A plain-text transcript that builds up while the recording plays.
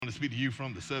to speak to you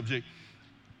from the subject,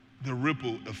 the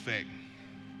ripple effect.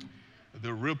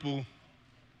 The ripple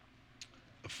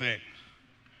effect.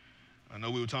 I know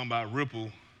we were talking about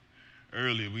ripple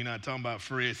earlier. We're not talking about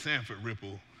Fred Sanford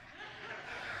ripple.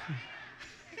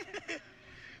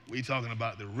 We're talking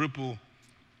about the ripple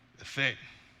effect.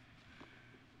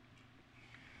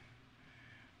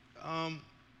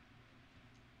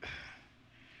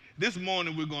 This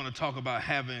morning we're going to talk about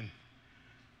having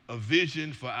a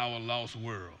vision for our lost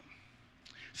world.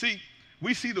 See,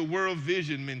 we see the world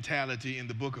vision mentality in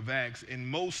the book of Acts. In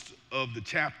most of the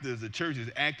chapters, the church is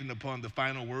acting upon the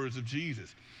final words of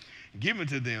Jesus, given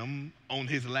to them on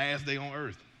his last day on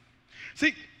earth.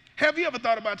 See, have you ever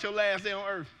thought about your last day on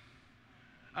earth?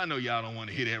 I know y'all don't want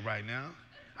to hear that right now.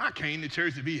 I came to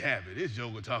church to be happy. This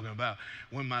joker talking about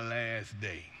when my last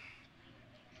day.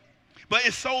 But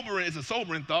it's sobering. It's a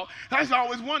sobering thought. I just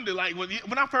always wonder, like,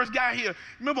 when I first got here,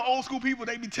 remember old school people,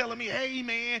 they be telling me, hey,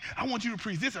 man, I want you to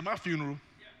preach this at my funeral.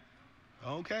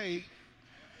 Yeah. Okay.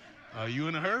 Are you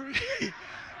in a hurry?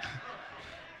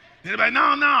 Anybody, no.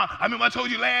 I remember I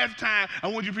told you last time, I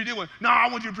want you to preach this one. No, I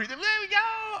want you to preach this. There we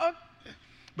go.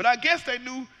 But I guess they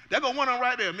knew. There go one on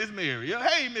right there, Miss Mary. Yeah,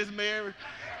 hey, Miss Mary.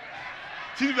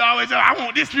 She always say, I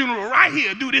want this funeral right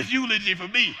here. Do this eulogy for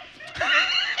me.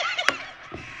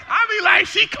 I be like,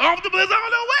 she comfortable as I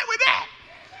don't know what with that.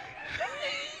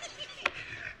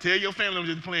 Tell your family I'm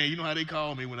just playing. You know how they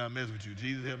call me when I mess with you.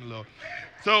 Jesus help me, Lord.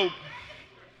 So,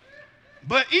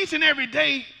 but each and every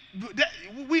day,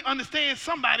 we understand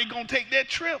somebody going to take that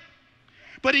trip.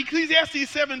 But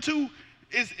Ecclesiastes 7:2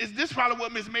 is this probably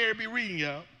what Miss Mary be reading,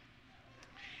 y'all.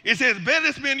 It says,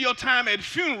 better spend your time at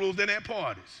funerals than at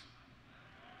parties.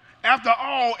 After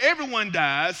all, everyone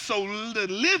dies, so the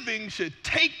living should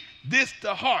take this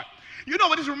to heart. You know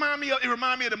what this remind me of? It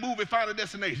remind me of the movie Final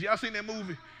Destination. Y'all seen that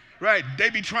movie? Right?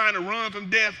 They be trying to run from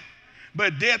death,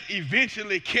 but death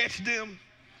eventually catch them,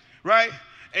 right?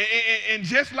 And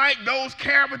just like those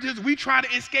characters, we try to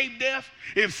escape death.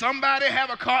 If somebody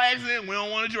have a car accident, we don't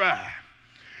want to drive.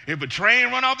 If a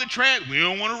train run off the track, we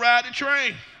don't want to ride the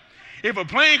train. If a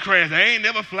plane crash, they ain't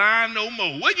never flying no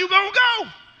more. Where you gonna go?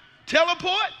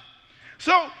 Teleport?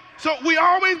 So we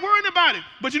always worrying about it.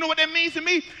 But you know what that means to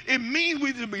me? It means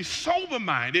we should be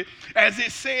sober-minded, as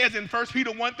it says in 1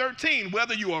 Peter 1:13,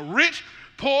 whether you are rich,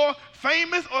 poor,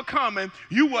 famous, or common,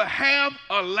 you will have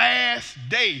a last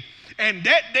day. And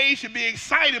that day should be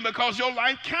exciting because your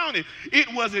life counted.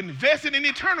 It was invested in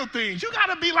eternal things. You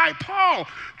got to be like Paul.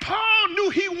 Paul knew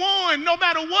he won no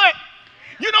matter what.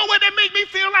 You know what that make me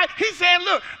feel like? He said,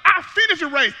 look, I finished the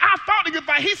race. I fought the good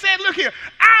fight. He said, look here,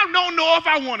 I don't know if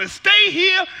I want to stay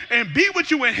here and be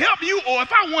with you and help you or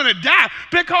if I want to die,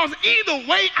 because either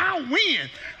way I win.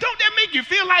 Don't that make you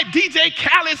feel like DJ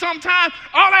Khaled sometimes?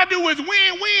 All I do is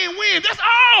win. That's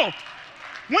all.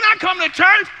 When I come to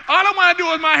church, all I want to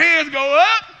do is my hands go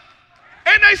up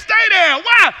and they stay there.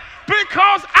 Why?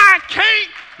 Because I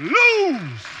can't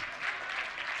lose.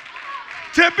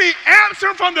 To be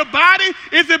absent from the body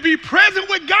is to be present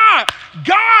with God.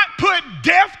 God put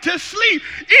death to sleep.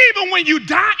 Even when you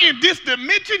die in this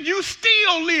dimension, you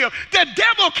still live. The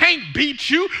devil can't beat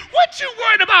you. What you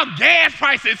worried about gas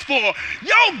prices for?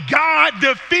 Your God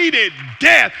defeated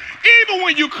death. Even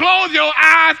when you close your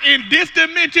eyes in this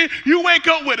dimension, you wake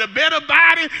up with a better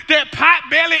body. That pot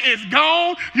belly is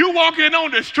gone. You walking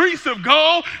on the streets of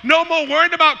gold. No more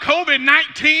worried about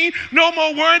COVID-19. No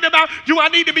more worried about, do I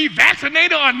need to be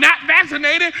vaccinated or not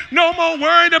vaccinated? No more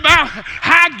worried about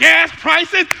high gas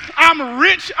prices. I'm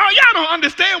rich. Oh, y'all don't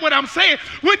understand what I'm saying.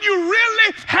 When you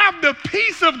really have the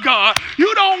peace of God,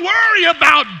 you don't worry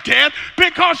about death,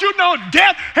 because you know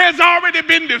death has already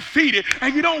been defeated.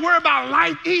 And you don't worry about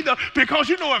life either, because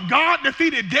you know if God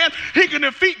defeated death, he can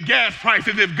defeat gas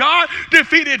prices. If God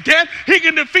defeated death, he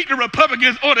can defeat the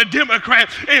Republicans or the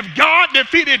Democrats. If God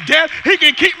defeated death, he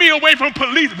can keep me away from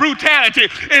police brutality.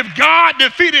 If God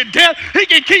defeated death, he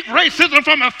can keep racism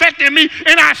from affecting me,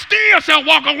 and I still shall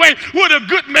walk away with a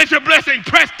good measure blessing,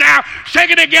 pressed down,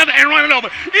 shaking together, and running over.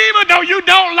 Even though you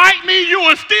don't like me, you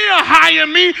will still hire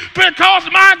me, because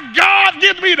my God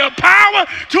gives me the power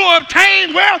to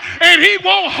obtain wealth, and he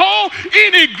won't hold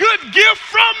any good gift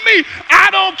from me. I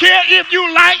don't care if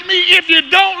you like me, if you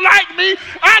don't like me.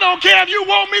 I don't care if you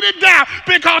want me to die,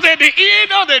 because at the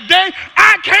end of the day,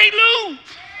 I can't lose.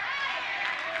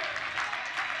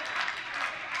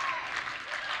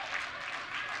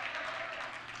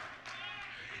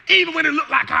 Even when it looked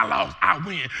like I lost, I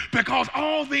win. Because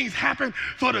all things happen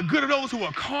for the good of those who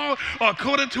are called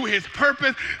according to his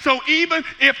purpose. So even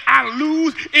if I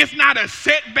lose, it's not a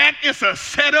setback, it's a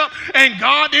setup. And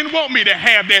God didn't want me to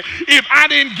have that. If I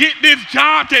didn't get this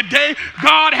job today,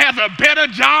 God has a better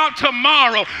job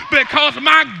tomorrow. Because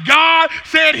my God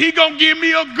said he gonna give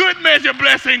me a good measure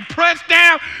blessing, pressed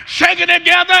down, shaken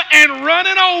together, and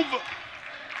running over.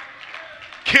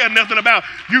 Care nothing about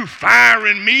you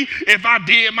firing me if I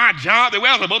did my job the way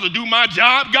I was supposed to do my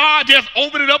job. God just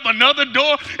opened up another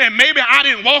door, and maybe I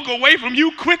didn't walk away from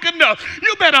you quick enough.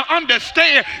 You better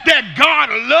understand that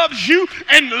God loves you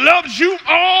and loves you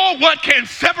all. What can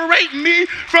separate me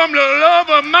from the love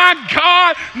of my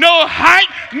God? No height,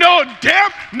 no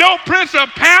depth, no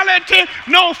principality,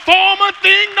 no former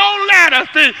thing, no latter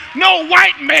thing, no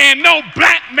white man, no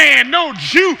black man, no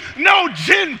Jew, no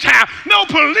Gentile, no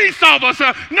police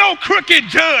officer, no crooked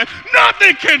judge.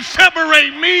 Nothing can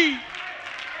separate me.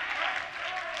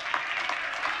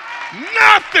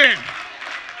 Nothing.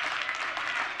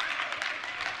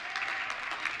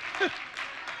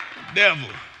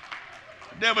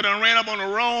 Devil done ran up on the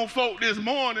wrong folk this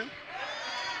morning.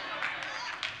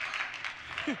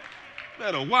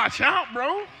 Better watch out,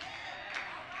 bro.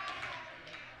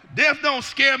 Death don't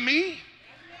scare me.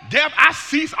 Death, I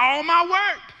cease all my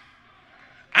work.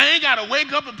 I ain't got to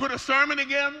wake up and put a sermon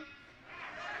together.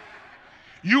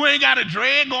 You ain't got to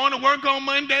dread going to work on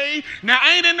Monday. Now,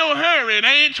 I ain't in no hurry.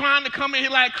 I ain't trying to come in here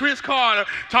like Chris Carter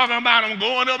talking about I'm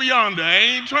going up yonder. I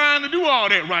ain't trying to do all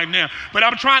that right now. But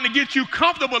I'm trying to get you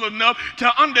comfortable enough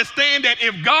to understand that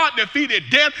if God defeated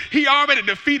death, he already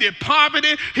defeated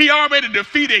poverty. He already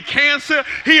defeated cancer.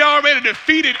 He already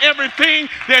defeated everything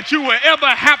that you will ever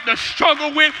have to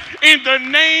struggle with in the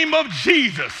name of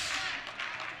Jesus.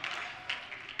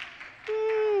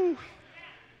 Ooh.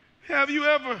 Have you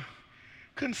ever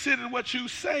consider what you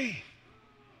say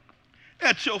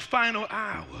at your final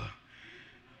hour?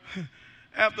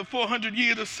 After 400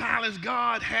 years of silence,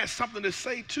 God has something to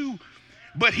say too,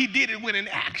 but he did it with an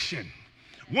action.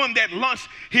 One that launched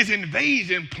his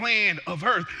invasion plan of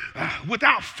earth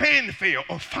without fanfare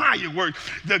or fireworks.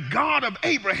 The God of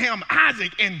Abraham,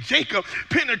 Isaac, and Jacob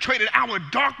penetrated our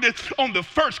darkness on the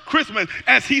first Christmas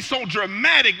as he so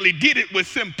dramatically did it with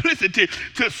simplicity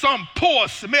to some poor,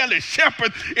 smelly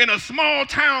shepherds in a small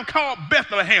town called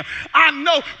Bethlehem. I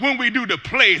know when we do the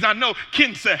plays, I know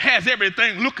Kinsa has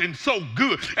everything looking so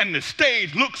good and the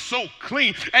stage looks so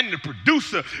clean and the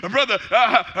producer,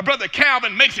 Brother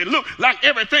Calvin, makes it look like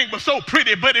everything was so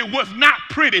pretty, but it was not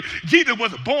pretty. Jesus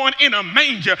was born in a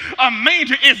manger. A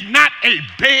manger is not a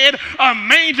bed. A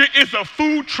manger is a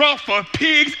food trough for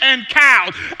pigs and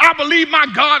cows. I believe my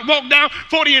God walked down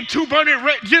 40 and 2 burning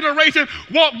generation,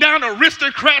 walked down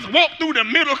aristocrats, walked through the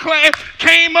middle class,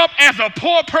 came up as a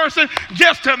poor person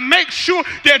just to make sure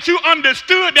that you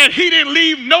understood that he didn't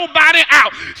leave nobody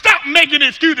out. Stop making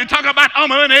excuses, talk about I'm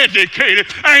uneducated,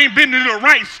 I ain't been to the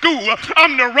right school,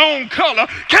 I'm the wrong color.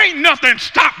 Can't nothing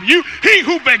stop you. He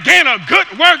who began a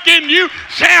good work in you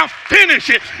shall finish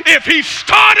it. If he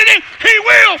started it, he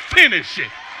will finish it.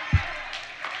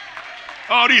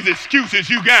 All these excuses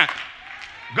you got.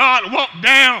 God walked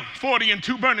down 40 and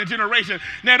 2 burning generations.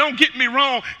 Now, don't get me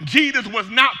wrong. Jesus was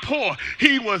not poor.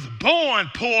 He was born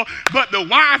poor, but the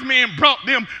wise men brought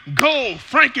them gold,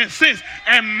 frankincense,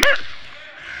 and myrrh.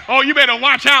 Oh, you better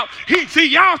watch out.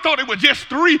 Y'all thought it was just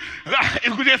three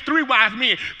wise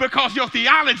men because your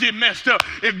theology messed up.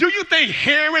 Do you think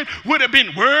Herod would have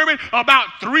been worried about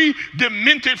 3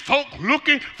 demented folk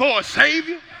looking for a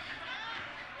savior?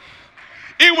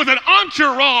 It was an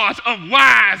entourage of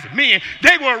wise men.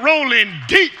 They were rolling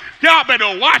deep. Y'all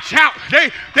better watch out.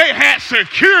 They had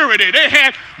security. They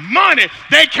had money.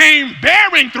 They came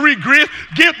bearing 3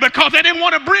 gifts because they didn't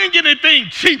want to bring anything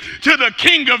cheap to the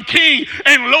King of Kings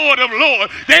and Lord of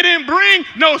Lords. They didn't bring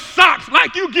no socks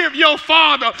like you give your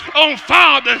father on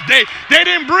Father's Day. They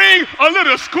didn't bring a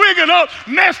little squiggled up,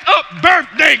 messed up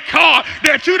birthday card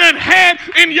that you done had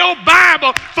in your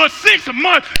Bible for 6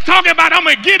 months talking about I'm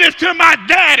going to give this to my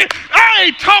daddy. I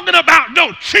ain't talking about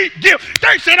no cheap gift.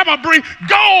 They said I'm going to bring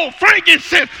gold,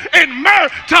 frankincense, and myrrh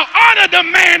to honor the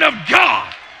man of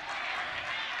God.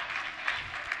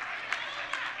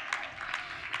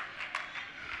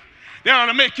 They're going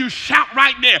to make you shout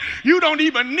right there. You don't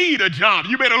even need a job.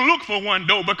 You better look for one,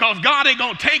 though, because God ain't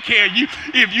going to take care of you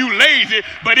if you lazy.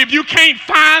 But if you can't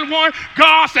find one,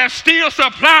 God says still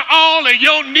supply all of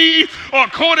your needs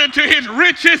according to his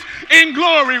riches in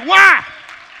glory. Why?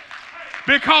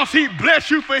 Because he bless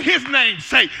you for his name's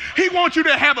sake. He wants you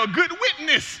to have a good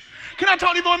witness. Can I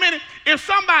talk to you for a minute? If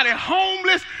somebody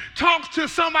homeless talks to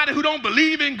somebody who don't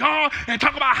believe in God and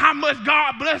talk about how much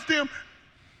God blessed them,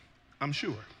 I'm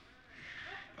sure.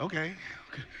 Okay.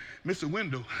 Mr.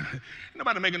 Wendell.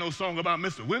 Nobody making no song about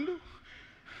Mr. Wendell.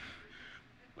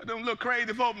 But them little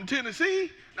crazy folk from Tennessee,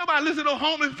 nobody listen to a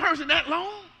homeless person that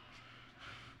long.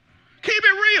 Keep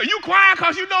it real. You quiet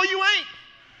because you know you ain't.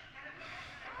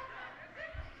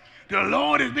 The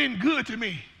Lord has been good to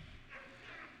me.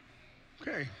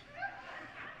 Okay.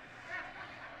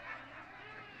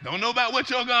 Don't know about what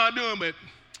your God doing, but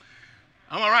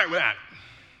I'm all right with that.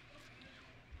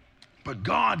 But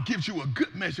God gives you a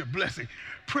good measure of blessing.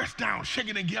 Pressed down,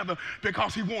 shaken together,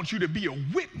 because he wants you to be a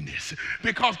witness.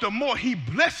 Because the more he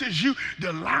blesses you,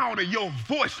 the louder your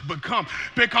voice becomes.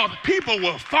 Because people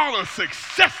will follow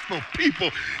successful people.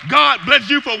 God bless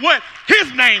you for what?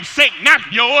 His name's sake, not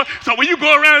yours. So when you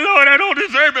go around, Lord, I don't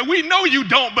deserve it. We know you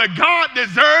don't, but God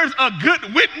deserves a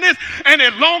good witness. And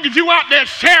as long as you out there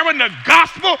sharing the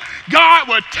gospel, God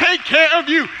will take care of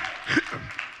you.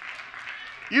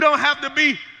 You don't have to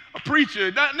be a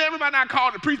preacher. Everybody not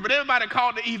called to preach, but everybody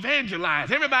called to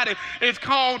evangelize. Everybody is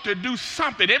called to do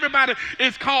something. Everybody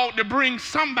is called to bring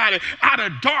somebody out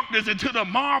of darkness into the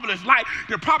marvelous light.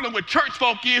 The problem with church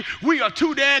folk is we are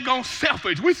too daggone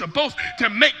selfish. We're supposed to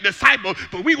make disciples,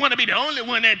 but we want to be the only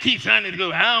one that teach Sunday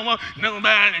school. I don't want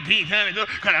nobody to teach Sunday school,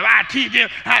 because if I teach them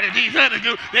how to teach Sunday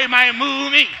school, they might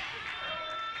move me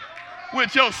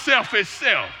with your selfish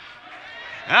self.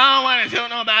 I don't want to tell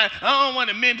nobody. I don't want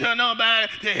to mentor nobody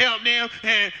to help them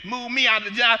and move me out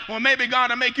of the job. Well, maybe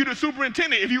God will make you the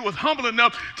superintendent if you was humble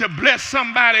enough to bless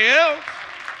somebody else.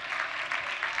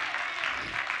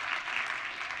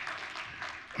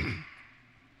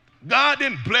 God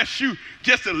didn't bless you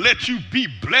just to let you be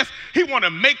blessed. He want to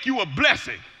make you a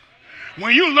blessing.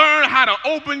 When you learn how to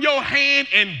open your hand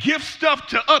and give stuff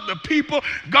to other people,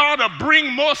 God will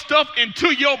bring more stuff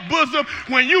into your bosom.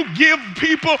 When you give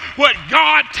people what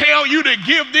God tells you to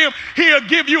give them, he'll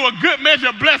give you a good measure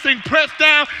of blessing, pressed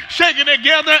down, shaken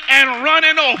together, and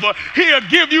running over. He'll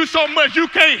give you so much you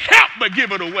can't help but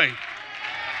give it away.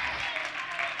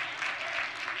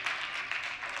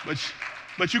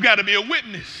 But you got to be a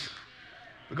witness,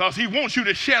 because he wants you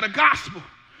to share the gospel.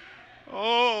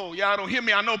 Oh, y'all don't hear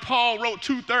me. I know Paul wrote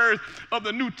 2/3 of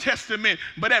the New Testament,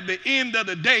 but at the end of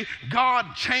the day,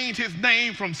 God changed his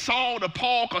name from Saul to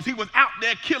Paul because he was out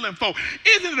there killing folk.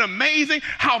 Isn't it amazing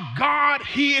how God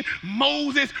hid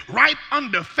Moses right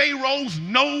under Pharaoh's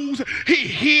nose? He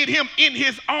hid him in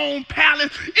his own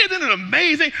palace. Isn't it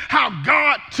amazing how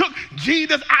God took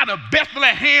Jesus out of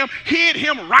Bethlehem, hid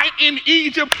him right in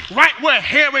Egypt, right where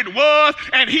Herod was,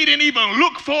 and he didn't even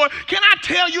look for it? Can I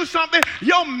tell you something?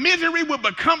 Your misery will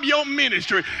become your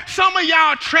ministry. Some of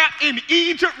y'all trapped in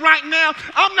Egypt right now.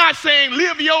 I'm not saying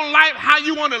live your life how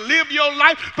you want to live your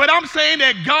life, but I'm saying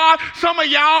that God, some of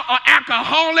y'all are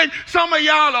alcoholics, some of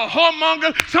y'all are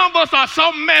whoremongers, some of us are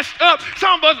so messed up,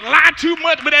 some of us lie too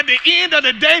much, but at the end of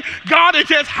the day, God is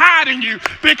just hiding you,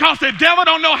 because the devil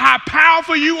don't know how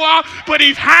powerful you are, but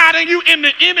he's hiding you in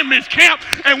the enemy's camp.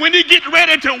 And when he gets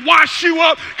ready to wash you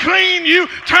up, clean you,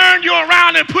 turn you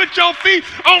around, and put your feet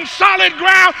on solid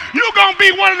ground, you're going to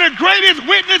be one of the greatest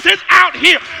witnesses out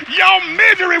here. Your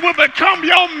misery will become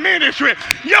your ministry.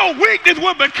 Your weakness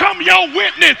will become your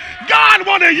witness. God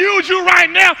want to use you right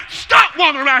now. Stop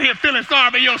walking around here feeling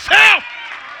sorry for yourself.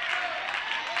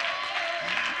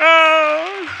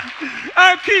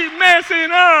 I keep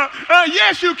messing up.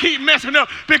 Yes, you keep messing up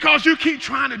because you keep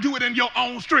trying to do it in your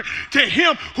own strength. To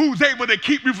him who's able to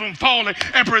keep you from falling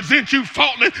and present you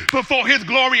faultless before his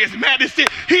glorious majesty.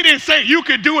 He didn't say you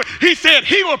could do it. He said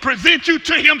he will present you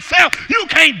to himself. You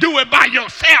can't do it by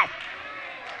yourself.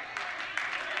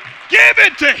 Give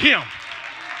it to him.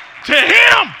 To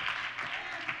him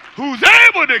who's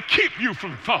able to keep you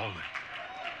from falling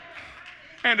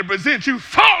and to present you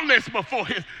faultless before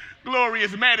his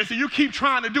glorious majesty. You keep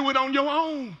trying to do it on your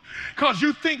own because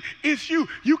you think it's you.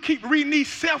 You keep reading these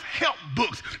self-help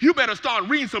books. You better start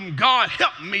reading some God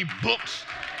help me books.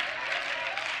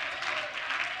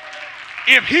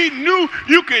 If he knew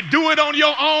you could do it on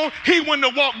your own, he wouldn't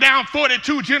have walked down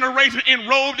 42 generations and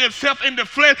robed himself in the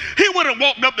flesh. He wouldn't have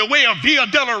walked up the way of Via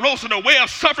Dolorosa, the way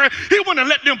of suffering. He wouldn't have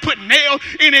let them put nails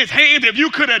in his hands if you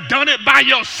could have done it by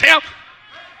yourself.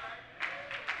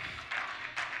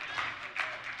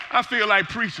 I feel like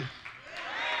preaching.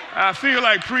 I feel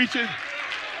like preaching.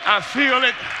 I feel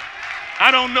it.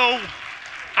 I don't know.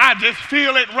 I just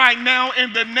feel it right now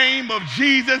in the name of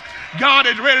Jesus. God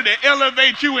is ready to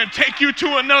elevate you and take you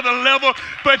to another level,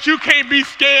 but you can't be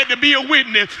scared to be a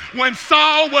witness. When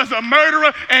Saul was a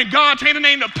murderer and God changed the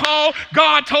name to Paul,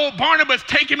 God told Barnabas,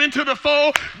 take him into the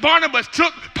fold. Barnabas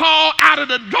took Paul out of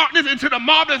the darkness into the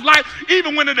marvelous light,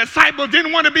 even when the disciples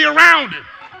didn't want to be around him.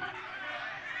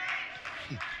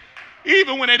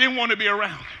 Even when they didn't want to be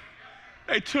around him,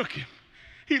 they took him.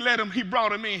 He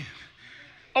brought him in.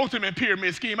 Ultimate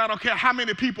pyramid scheme. I don't care how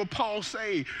many people Paul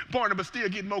saved, Barnabas still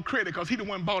getting more credit because he the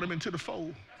one brought him into the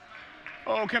fold.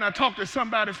 Oh, can I talk to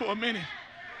somebody for a minute?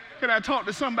 Can I talk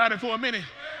to somebody for a minute?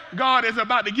 God is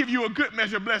about to give you a good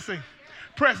measure blessing.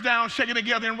 Press down, shake it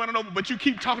together, and run it over. But you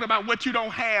keep talking about what you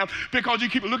don't have because you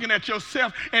keep looking at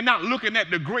yourself and not looking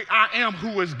at the great I am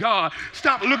who is God.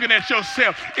 Stop looking at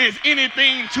yourself. Is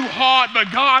anything too hard but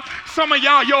God? Some of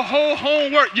y'all, your whole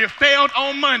homework, you failed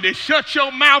on Monday. Shut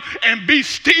your mouth and be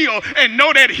still and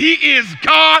know that he is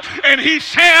God and he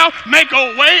shall make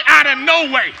a way out of no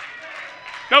way.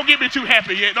 Don't get me too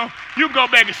happy yet. You go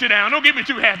back and sit down. Don't get me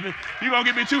too happy. You're going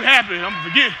to get me too happy. I'm going to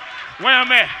forget where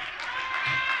I'm at.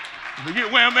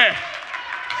 Forget where I'm at.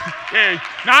 Yeah,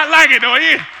 now I like it though.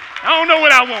 Yeah, I don't know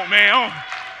what I want, man.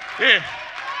 Yeah,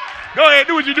 go ahead,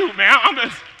 do what you do, man. I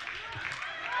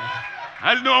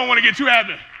just know I don't want to get too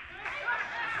happy.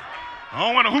 I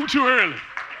don't want to hoot too early.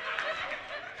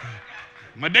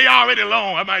 My day already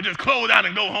long. I might just close out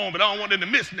and go home, but I don't want them to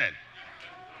miss nothing.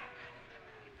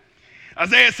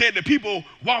 Isaiah said the people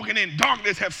walking in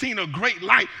darkness have seen a great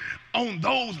light. On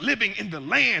those living in the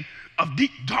land of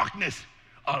deep darkness,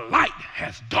 a light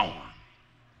has dawned.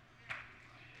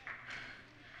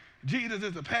 Jesus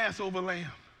is the Passover lamb.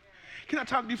 Can I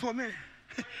talk to you for a minute?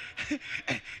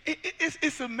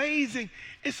 It's amazing.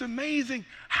 It's amazing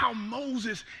how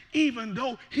Moses, even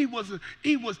though he was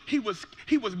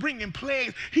bringing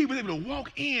plagues, he was able to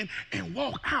walk in and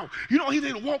walk out. You know, he was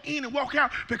able to walk in and walk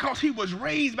out because he was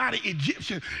raised by the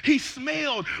Egyptians. He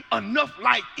smelled enough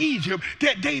like Egypt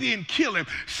that they didn't kill him.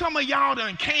 Some of y'all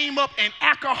done came up in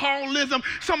alcoholism.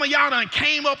 Some of y'all done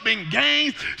came up in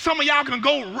gangs. Some of y'all can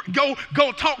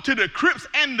go talk to the Crips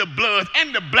and the Bloods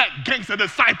and the Black Gangster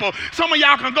Disciple. Some of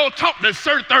y'all can go talk to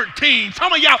Sir 13.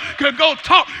 Some of y'all can go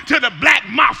talk to the Black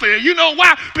Mafia. You know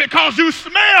why? Because you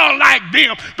smell like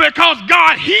them. Because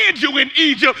God hid you in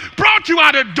Egypt, brought you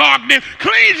out of darkness,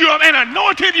 cleaned you up and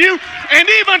anointed you. And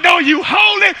even though you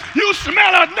holy, you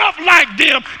smell enough like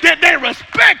them that they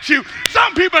respect you.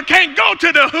 Some people can't go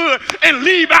to the hood and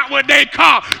leave out what they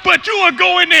call, but you will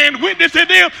go in there and witness to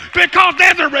them because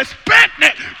there's a respect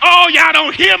that, oh, y'all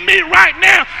don't hear me right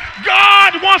now.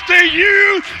 God wants to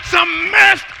use some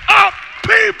messed up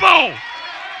people.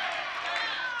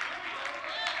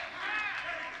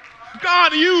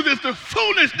 God uses the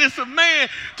foolishness of man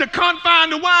to confine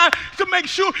the wise, to make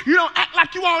sure you don't act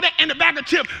like you all that in the bag of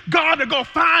chips. God will go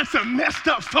find some messed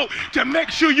up folk to make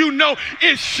sure you know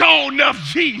it's sure enough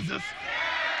Jesus.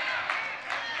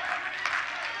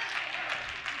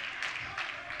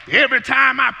 Every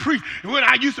time I preach, when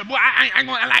I used to, boy, I ain't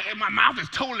gonna like my mouth is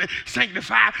totally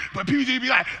sanctified, but people used to be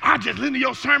like, I just listened to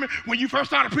your sermon when you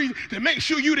first started preaching to make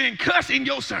sure you didn't cuss in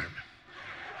your sermon.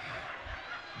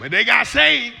 But they got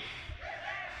saved.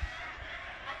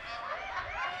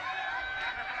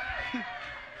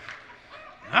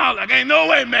 I was like, ain't no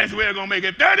way Maxwell gonna make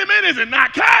it 30 minutes and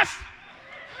not cuss.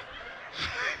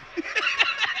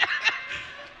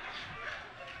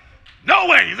 No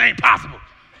way, it ain't possible.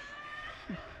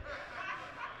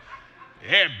 They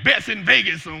had bets in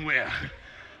Vegas somewhere.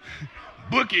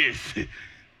 Bookies,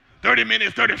 30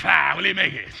 minutes, 35, will he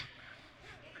make it?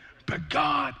 But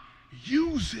God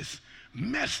uses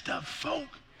messed up folk.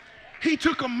 He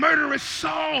took a murderous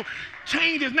Saul,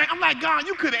 changed his name. I'm like, God,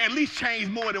 you could have at least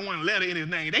changed more than one letter in his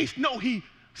name. They know he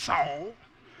Saul.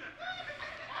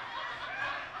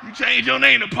 You changed your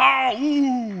name to Paul.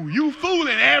 Ooh, you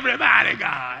fooling everybody,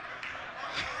 God.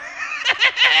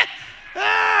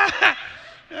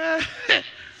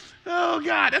 Oh,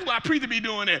 God, that's why preachers be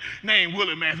doing that name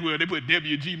Willard Maxwell. They put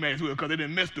W.G. Maxwell because they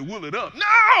didn't mess the Willard up.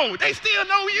 No, they still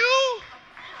know you.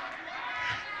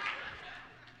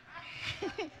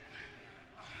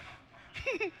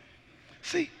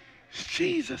 See,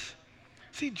 Jesus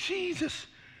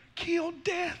killed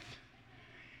death.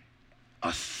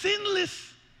 A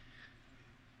sinless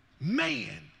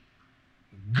man,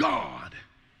 God,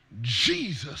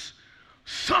 Jesus,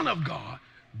 Son of God,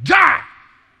 died.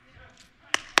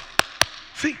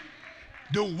 See,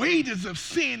 the wages of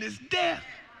sin is death,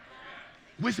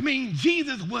 which means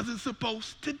Jesus wasn't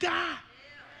supposed to die.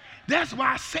 That's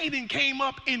why Satan came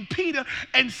up in Peter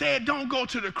and said, don't go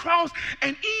to the cross.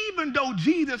 And even though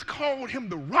Jesus called him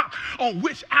the rock on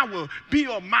which I will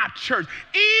build my church,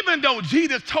 even though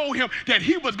Jesus told him that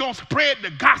he was going to spread the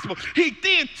gospel, he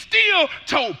then still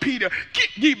told Peter,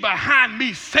 get ye behind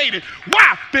me, Satan.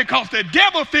 Why? Because the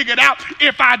devil figured out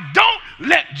if I don't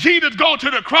let Jesus go to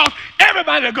the cross,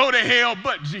 everybody will go to hell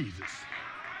but Jesus.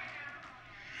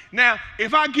 Now,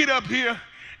 if I get up here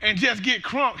and just get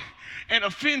crunk and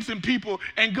offend some people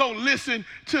and go listen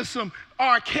to some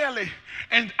R. Kelly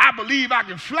and I believe I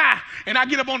can fly and I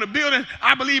get up on the building,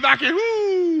 I believe I can,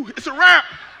 it's a wrap.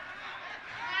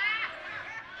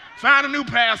 Find a new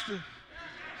pastor.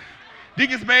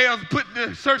 Deacons Bales put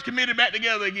the search committee back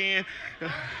together again.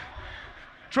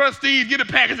 Trustees, get a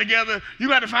package together. You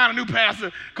got to find a new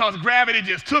pastor because gravity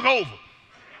just took over.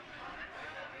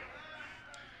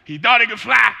 He thought he could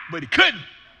fly, but he couldn't.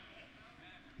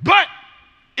 But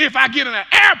if I get in an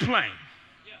airplane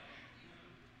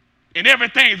and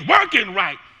everything's working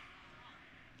right,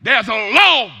 there's a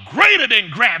law greater than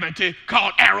gravity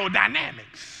called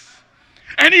aerodynamics.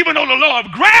 And even though the law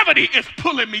of gravity is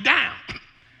pulling me down,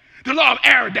 the law of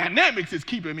aerodynamics is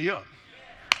keeping me up.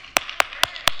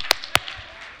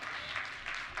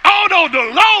 Although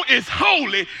the law is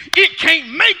holy, it can't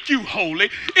make you holy.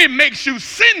 It makes you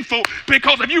sinful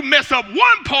because if you mess up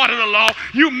one part of the law,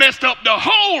 you messed up the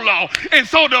whole law. And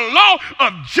so the law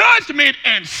of judgment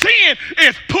and sin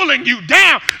is pulling you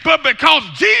down. But because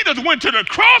Jesus went to the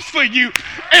cross for you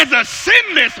as a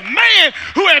sinless man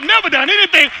who had never done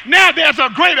anything, now there's a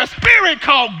greater spirit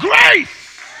called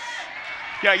grace.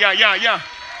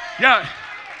 Yeah.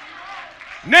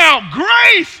 Now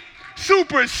grace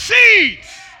supersedes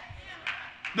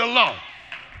the law.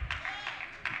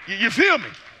 You feel me?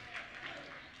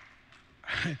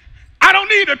 I don't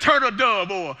need a turtle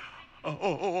dove or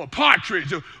a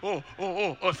partridge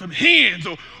or some hens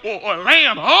or a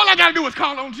lamb. All I got to do is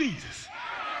call on Jesus.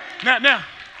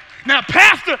 Now,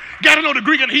 pastor got to know the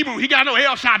Greek and the Hebrew. He got to know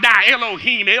El Shaddai,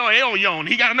 Elohim, El Elyon.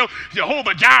 He got to know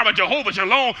Jehovah Jireh, Jehovah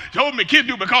Shalom, Jehovah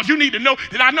Mekiddu, because you need to know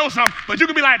that I know something. But you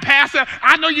can be like, Pastor,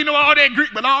 I know you know all that Greek,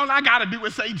 but all I got to do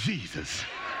is say Jesus.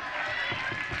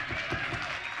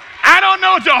 I don't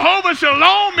know Jehovah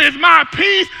Shalom is my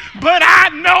peace, but I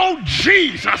know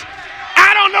Jesus.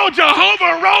 I don't know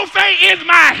Jehovah Rophe is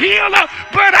my healer,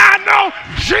 but I know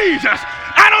Jesus.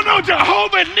 I don't know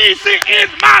Jehovah Nissi is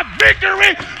my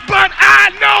victory, but I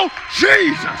know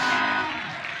Jesus.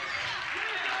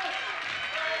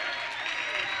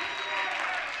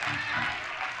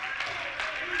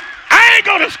 I ain't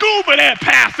go to school for that,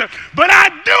 Pastor, but I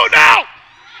do know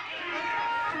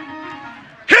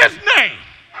his name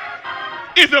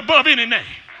is above any name.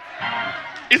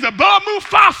 It's above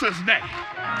Mufasa's name.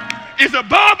 It's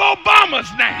above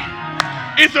Obama's name.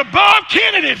 It's above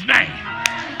Kennedy's name.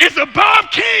 It's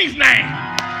above King's name.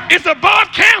 It's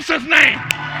above cancer's name.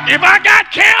 If I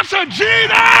got cancer,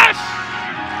 Jesus.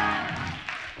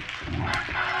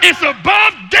 It's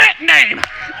above that name.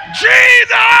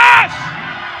 Jesus.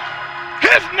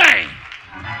 His name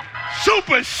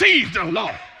supersedes the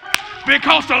law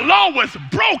because the law was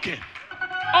broken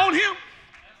on him.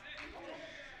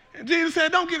 And Jesus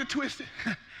said, don't get it twisted.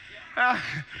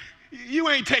 You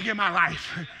ain't taking my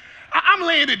life. I'm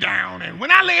laying it down, and when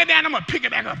I lay it down, I'm going to pick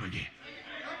it back up again.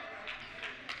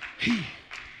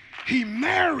 He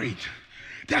married.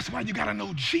 That's why you got to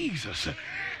know Jesus.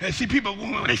 And see, people,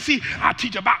 when they see I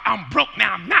teach about I'm broke,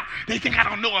 now I'm not, they think I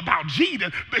don't know about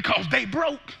Jesus because they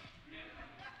broke.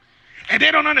 And they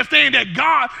don't understand that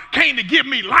God came to give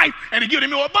me life and to give it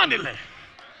more abundantly.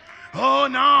 Oh,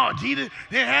 no, Jesus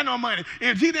didn't have no money.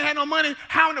 If Jesus had no money,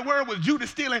 how in the world was Judas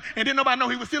stealing and didn't nobody know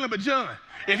he was stealing but John?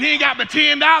 If he ain't got but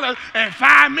 $10 and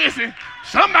 5 missing,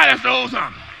 somebody stole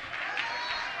something.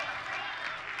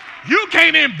 You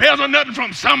can't embezzle nothing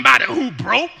from somebody who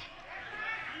broke.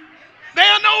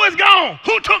 They'll know it's gone.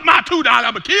 Who took my $2?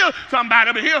 I'm going to kill somebody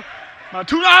over here. My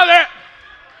 $2.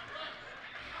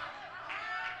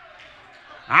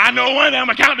 I know one, I'm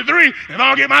going to count to 3. If I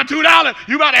don't get my $2,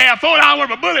 you about to have $4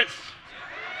 worth of bullets.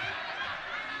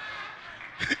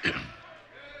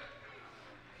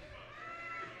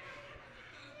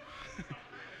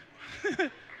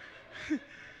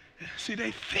 See,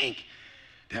 they think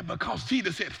that because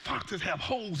Jesus said foxes have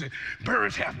holes and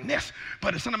birds have nests,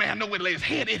 but the Son of Man had nowhere to lay his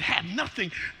head, it had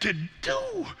nothing to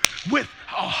do with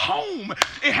a home.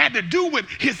 It had to do with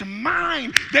his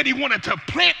mind that he wanted to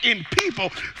plant in people.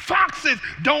 Foxes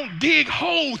don't dig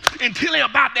holes until they're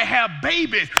about to have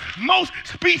babies. Most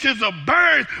species of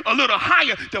birds a little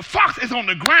higher. The fox is on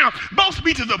the ground. Most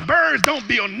species of birds don't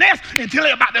build nests until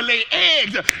they're about to lay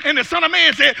eggs. And the Son of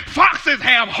Man said foxes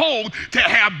have holes to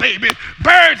have babies.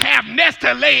 Birds have nests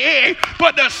to lay eggs.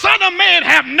 But the Son of Man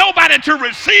have nobody to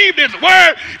receive this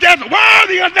word that's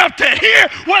worthy enough to hear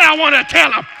what I want to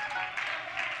tell them.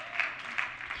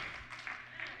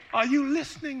 Are you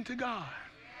listening to God?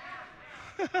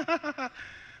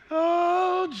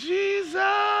 Oh,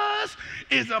 Jesus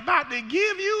is about to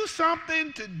give you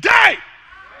something today.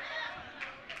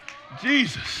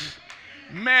 Jesus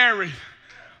married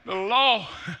the law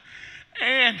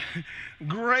and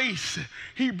grace.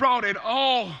 He brought it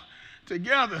all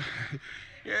together.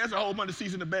 Yeah, there's a whole bunch of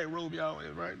seats in the back row, y'all.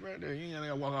 Right there. You ain't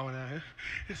gotta walk over there.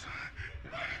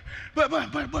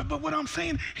 But what I'm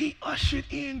saying, he ushered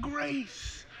in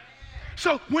grace.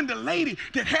 So when the lady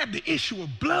that had the issue of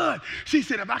blood, she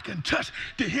said, if I can touch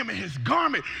the hem of his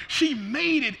garment, she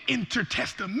made it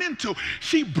intertestamental.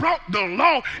 She brought the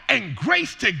law and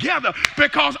grace together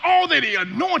because all that he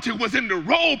anointed was in the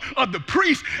robe of the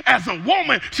priest. As a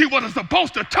woman, she wasn't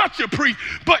supposed to touch the priest,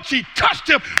 but she touched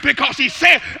him because she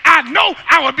said, I know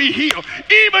I will be healed.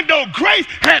 Even though grace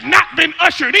had not been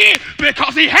ushered in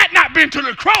because he had not been to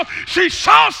the cross, she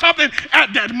saw something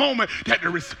at that moment that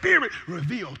the Spirit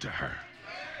revealed to her.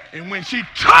 And when she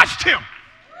touched him,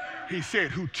 he said,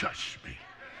 who touched me?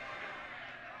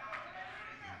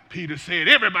 Peter said,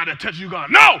 everybody touched you,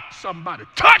 God. No, somebody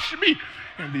touched me,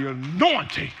 and the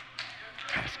anointing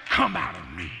has come out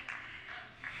of me.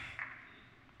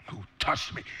 Who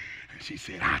touched me? And she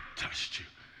said, I touched you.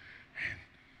 And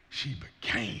she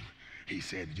became, he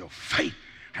said, your faith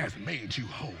has made you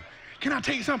whole. Can I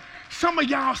tell you something? Some of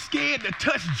y'all scared to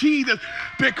touch Jesus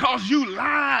because you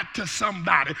lied to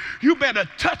somebody. You better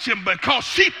touch him because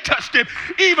she touched him.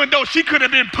 Even though she could have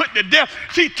been put to death,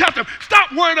 she touched him.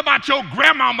 Stop worrying about your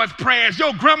grandmama's prayers.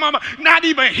 Your grandmama not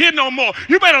even here no more.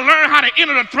 You better learn how to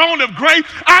enter the throne of grace.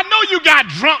 I know you got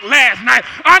drunk last night.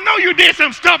 I know you did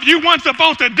some stuff you weren't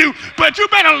supposed to do, but you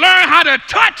better learn how to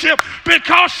touch him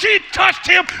because she touched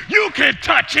him. You can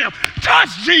touch him. Touch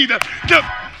Jesus.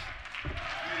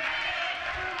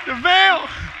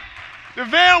 The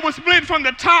veil was split from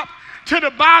the top to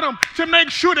the bottom to make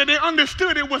sure that they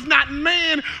understood it was not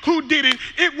man who did it.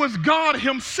 It was God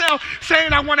himself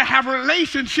saying, I want to have a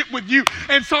relationship with you.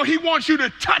 And so he wants you to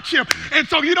touch him. And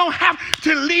so you don't have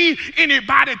to lead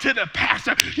anybody to the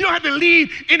pastor. You don't have to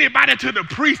lead anybody to the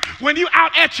priest. When you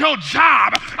out at your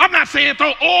job, I'm not saying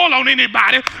throw oil on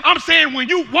anybody. I'm saying when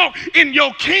you walk in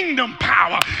your kingdom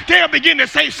power, they'll begin to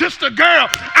say, sister girl,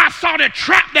 I saw the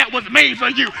trap that was made for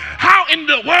you. How in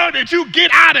the world did you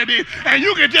get out of this? And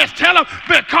you can just tell them,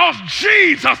 because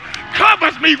Jesus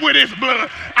covers me with his blood.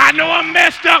 I know I'm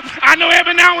messed up. I know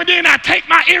every now and then I take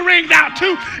my earrings out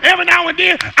too. Every now and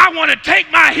then I want to take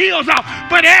my heels off.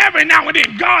 But every now and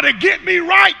then God will get me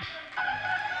right.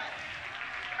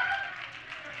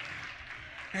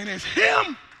 And it's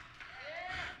him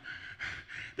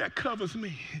that covers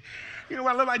me. You know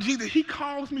what I love about Jesus? He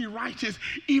calls me righteous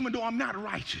even though I'm not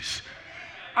righteous.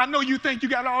 I know you think you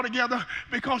got it all together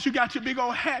because you got your big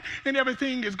old hat and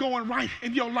everything is going right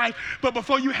in your life. But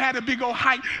before you had a big old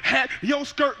hat, your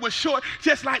skirt was short,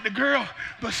 just like the girl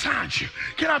beside you.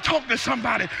 Can I talk to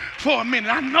somebody for a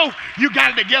minute? I know you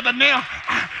got it together now.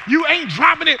 You ain't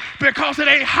dropping it because it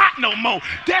ain't hot no more.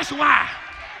 That's why.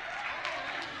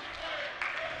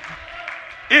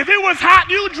 If it was hot,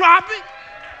 you drop it.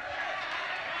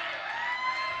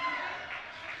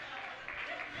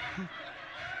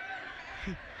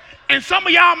 And some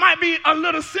of y'all might be a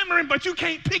little simmering, but you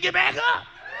can't pick it back up.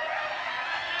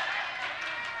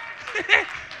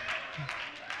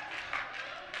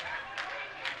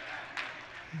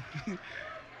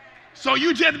 So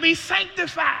you just be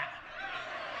sanctified.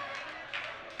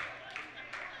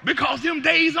 Because them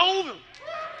days over.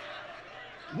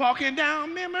 Walking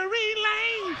down memory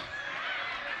lane.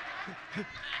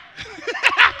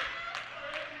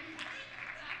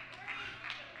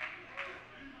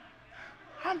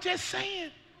 I'm just saying.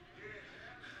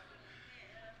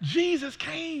 Jesus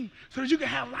came so that you can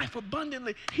have life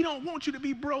abundantly. He don't want you to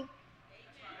be broke.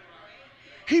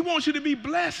 He wants you to be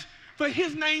blessed for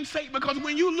his name's sake, because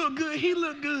when you look good, he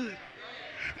look good.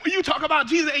 When you talk about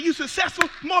Jesus and you're successful,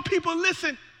 more people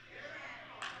listen.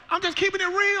 I'm just keeping it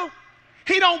real.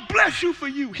 He don't bless you for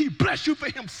you. He bless you for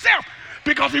himself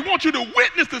because he wants you to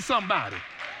witness to somebody.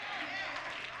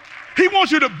 He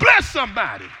wants you to bless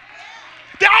somebody.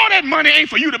 All that money ain't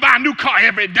for you to buy a new car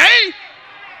every day.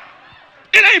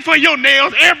 It ain't for your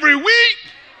nails every week.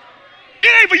 It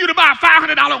ain't for you to buy a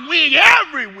 $500 wig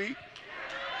every week.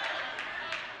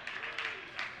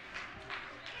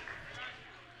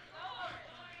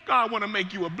 God want to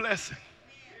make you a blessing.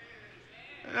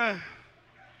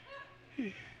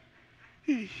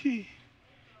 He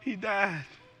died.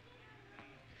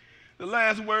 The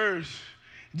last words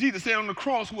Jesus said on the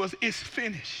cross was, "It's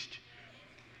finished."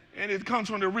 And it comes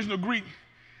from the original Greek,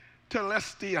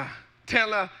 telestia,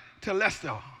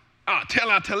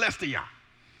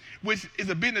 which is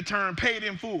a business term, paid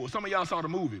in full. Some of y'all saw the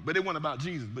movie, but it wasn't about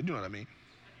Jesus, but you know what I mean.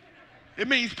 It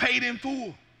means paid in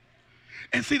full.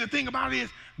 And see, the thing about it is,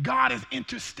 God is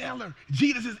interstellar.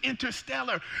 Jesus is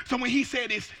interstellar. So when he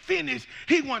said it's finished,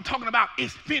 he wasn't talking about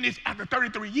it's finished after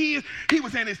 33 years. He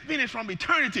was saying it's finished from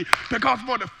eternity. Because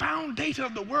before the foundation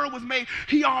of the world was made,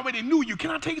 he already knew you.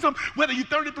 Can I tell you something? Whether you're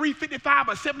 33, 55,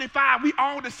 or 75, we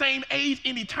all the same age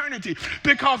in eternity.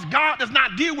 Because God does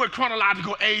not deal with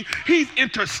chronological age. He's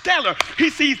interstellar. He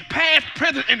sees past,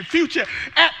 present, and future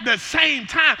at the same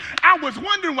time. I was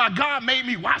wondering why God made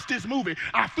me watch this movie.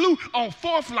 I flew on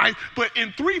 4 flights, but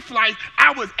in 3 flights,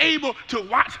 I was able to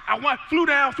watch. Flew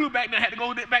down, flew back, then had to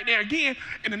go back there again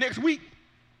in the next week.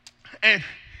 And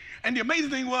the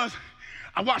amazing thing was,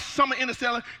 I watched some of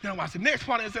Interstellar, then I watched the next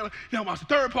part of Interstellar, then I watched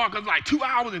the third part, because it was like 2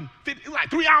 hours and 50, it was like a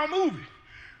 3-hour movie.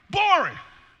 Boring.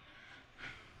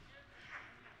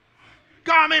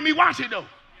 God made me watch it though.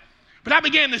 But I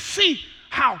began to see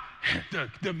how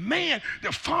the man,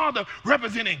 the Father,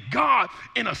 representing God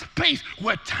in a space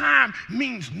where time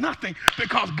means nothing,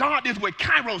 because God is with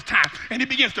Kairos time, and he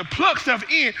begins to plug stuff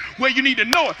in where you need to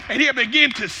know it. And he'll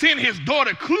begin to send his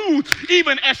daughter clues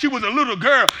even as she was a little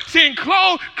girl, send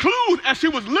clues as she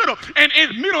was little and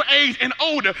in middle age and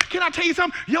older. Can I tell you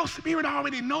something? Your spirit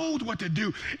already knows what to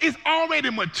do. It's already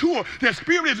mature. The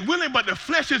spirit is willing, but the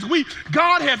flesh is weak.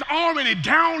 God has already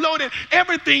downloaded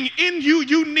everything in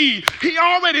you need. He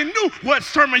already knew what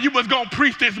sermon you was going to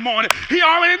preach this morning. He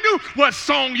already knew what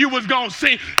song you was going to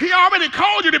sing. He already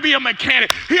called you to be a mechanic.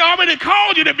 He already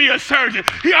called you to be a surgeon.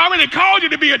 He already called you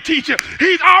to be a teacher.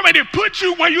 He's already put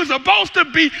you where you're supposed to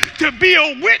be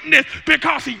a witness,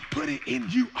 because he put it in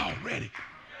you already.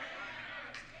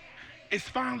 It's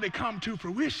finally come to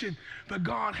fruition, but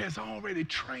God has already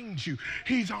trained you.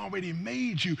 He's already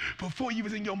made you. Before you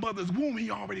was in your mother's womb,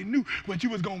 he already knew what you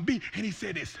was going to be, and he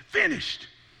said it's finished.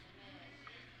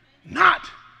 Not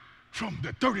from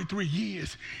the 33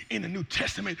 years in the New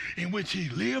Testament in which he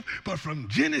lived, but from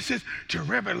Genesis to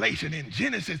Revelation. In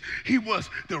Genesis, he was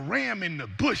the ram in the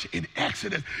bush. In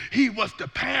Exodus, he was the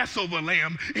Passover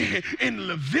lamb. In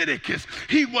Leviticus,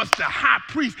 he was the high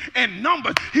priest. In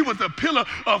Numbers, he was the pillar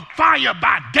of fire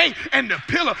by day and the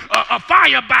pillar of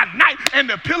fire by night and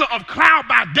the pillar of cloud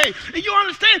by day. And you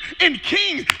understand? In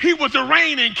Kings, he was the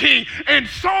reigning king. In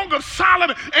Song of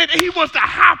Solomon, and he was the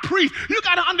high priest. You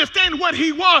got to understand what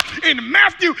he was. In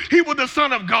Matthew, he was the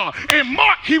Son of God. In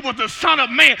Mark, he was the Son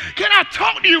of Man. Can I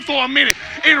talk to you for a minute?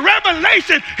 In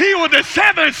Revelation, he was the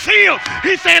 7 seals.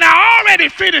 He said, I already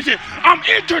finished it. I'm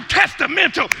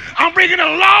intertestamental. I'm bringing the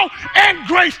law and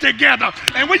grace together.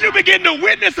 And when you begin to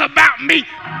witness about me,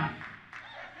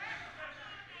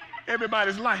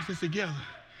 everybody's life is together.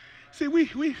 See, we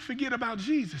forget about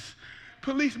Jesus.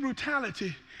 Police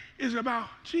brutality is about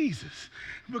Jesus,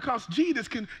 because Jesus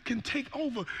can take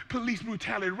over police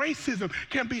brutality. Racism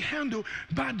can be handled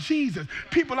by Jesus.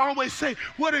 People always say,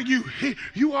 what are you?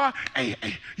 You are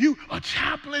a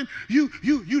chaplain. You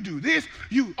do this.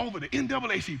 You over the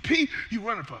NAACP. You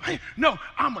running for. No,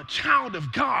 I'm a child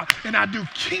of God, and I do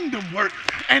kingdom work,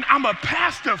 and I'm a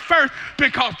pastor first,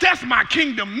 because that's my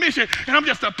kingdom mission, and I'm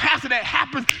just a pastor that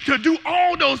happens to do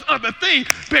all those other things,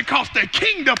 because the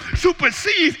kingdom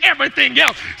supersedes everything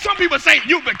else. Some people say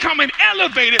you're becoming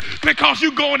elevated because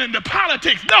you're going into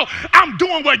politics. No, I'm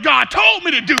doing what God told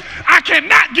me to do. I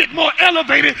cannot get more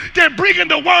elevated than bringing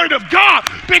the word of God,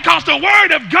 because the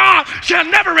word of God shall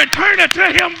never return unto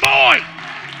him void.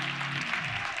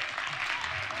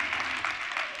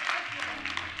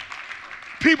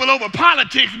 People over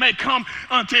politics may come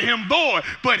unto him void,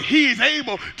 but he's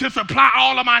able to supply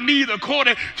all of my needs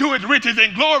according to his riches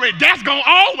and glory. That's going to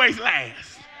always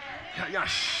last.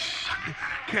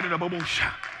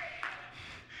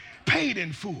 Paid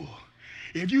in full.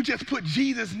 If you just put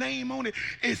Jesus' name on it,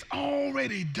 it's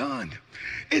already done.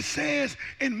 It says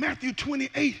in Matthew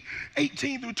 28,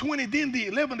 18 through 20, then the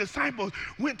 11 disciples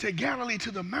went to Galilee to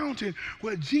the mountain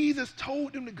where Jesus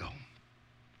told them to go.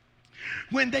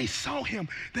 When they saw him,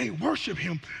 they worshiped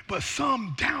him, but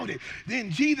some doubted.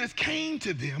 Then Jesus came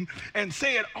to them and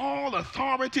said, all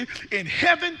authority in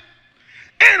heaven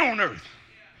and on earth.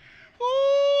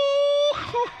 Ooh,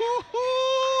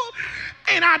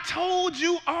 and I told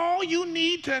you all you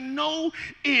need to know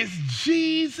is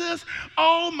Jesus.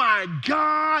 Oh my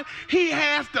God. He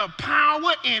has the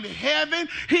power in heaven.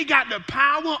 He got the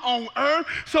power on earth.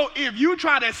 So if you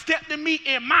try to step to me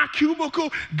in my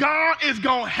cubicle, God is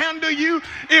going to handle you.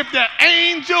 If the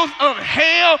angels of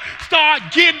hell start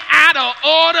getting out of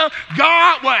order,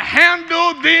 God will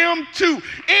handle them too.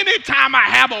 Anytime I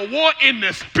have a war in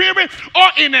the spirit or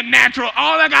in the natural,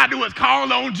 all I got to do is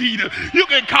call on Jesus. You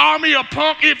can call me a punk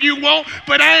if you want,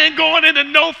 but I ain't going into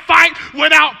no fight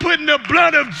without putting the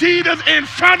blood of Jesus in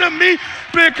front of me,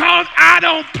 because I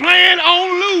don't plan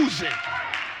on losing.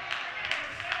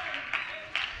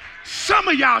 Some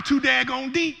of y'all too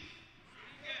daggone deep.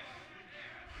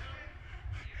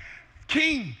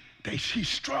 King, he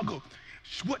struggled.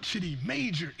 What should he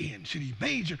major in? Should he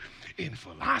major in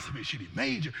philosophy? Should he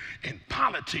major in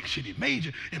politics? Should he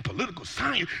major in political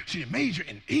science? Should he major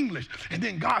in English? And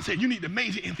then God said, you need to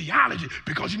major in theology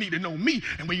because you need to know me.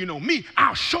 And when you know me,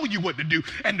 I'll show you what to do.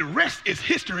 And the rest is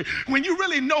history. When you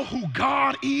really know who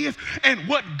God is and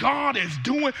what God is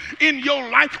doing in your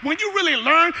life, when you really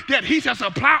learn that he shall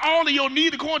supply all of your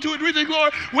needs according to his riches and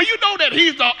glory, when you know that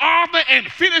he's the author and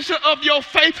finisher of your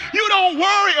faith, you don't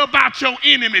worry about your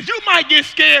enemies. You might get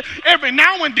scared every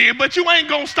now and then, but you ain't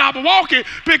going to stop walking,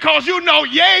 because you know,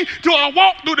 yea, do I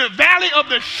walk through the valley of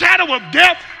the shadow of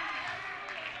death.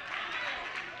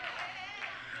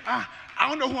 I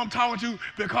don't know who I'm talking to,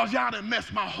 because y'all done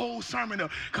messed my whole sermon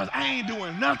up, because I ain't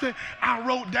doing nothing. I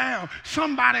wrote down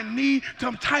somebody need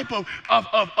some type of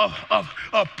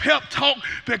pep talk,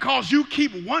 because you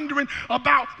keep wondering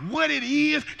about what it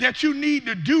is that you need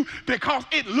to do because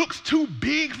it looks too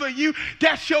big for you.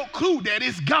 That's your clue that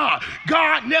it's God.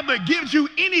 God never gives you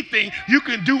anything you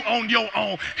can do on your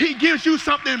own. He gives you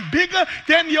something bigger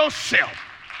than yourself.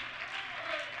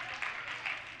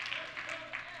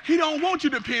 He don't want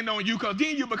you to depend on you, because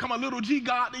then you become a little G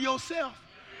God to yourself.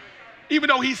 Even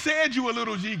though he said you a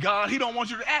little G God, he don't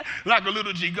want you to act like a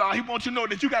little G God. He wants you to know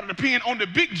that you got to depend on the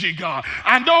big G God.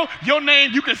 I know your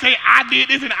name, you can say I did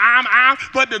this and I'm,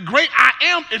 but the great I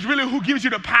am is really who gives you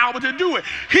the power to do it.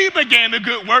 He began the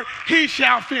good work. He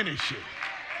shall finish it.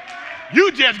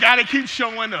 You just got to keep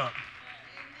showing up.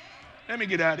 Let me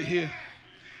get out of here.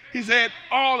 He said,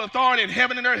 all authority in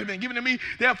heaven and earth has been given to me.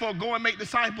 Therefore, go and make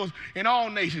disciples in all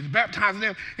nations, baptizing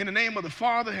them in the name of the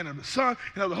Father and of the Son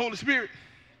and of the Holy Spirit.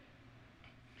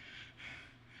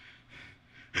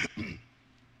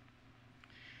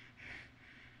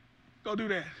 Go do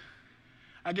that.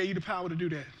 I gave you the power to do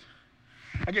that.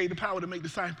 I gave you the power to make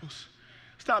disciples.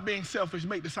 Stop being selfish,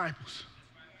 make disciples.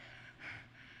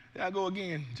 There I go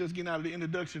again, just getting out of the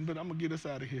introduction, but I'm going to get us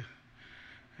out of here.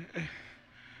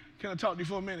 Can I talk to you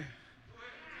for a minute?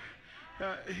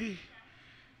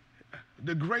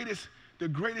 The greatest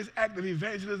act of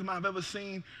evangelism I've ever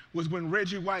seen was when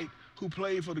Reggie White, who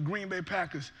played for the Green Bay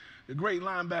Packers, the great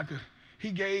linebacker, he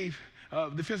gave,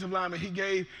 defensive lineman,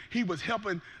 he was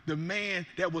helping the man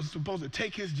that was supposed to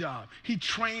take his job. He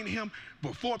trained him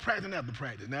before practice and after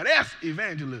practice. Now that's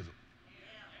evangelism.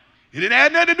 It didn't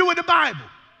have nothing to do with the Bible.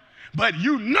 But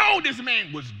you know this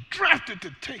man was drafted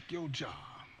to take your job.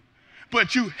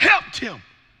 But you helped him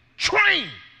train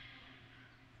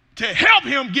to help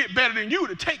him get better than you,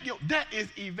 to take your, that is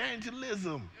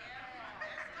evangelism.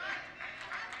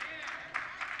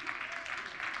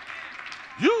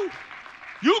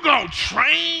 You gonna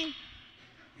train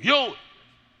your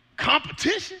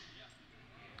competition?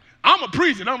 I'm a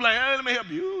preacher. I'm like, hey, let me help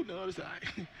you. No, it's all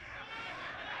right.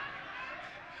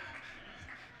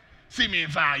 See me in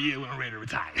 5 years when I'm ready to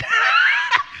retire.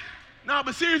 No,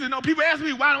 but seriously, no, people ask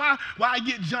me why I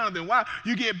get Jonathan, why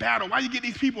you get Battle, why you get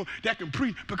these people that can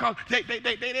preach, because they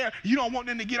there. You don't want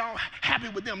them to get all happy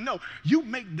with them. No, you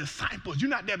make disciples.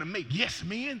 You're not there to make yes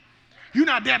men. You're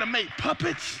not there to make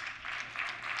puppets.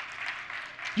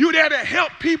 You're there to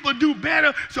help people do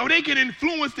better so they can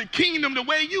influence the kingdom the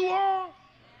way you are.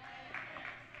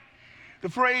 The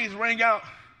phrase rang out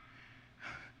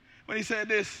when he said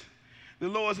this. The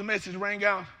Lord's message rang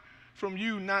out from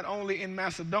you, not only in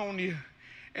Macedonia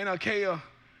and Achaia.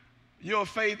 Your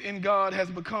faith in God has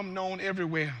become known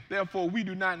everywhere. Therefore, we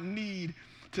do not need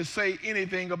to say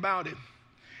anything about it.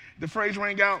 The phrase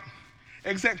rang out,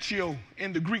 exectio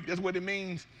in the Greek, that's what it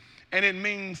means. And it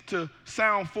means to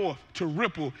sound forth, to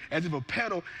ripple, as if a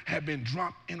pedal had been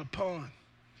dropped in a pond.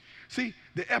 See,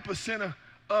 the epicenter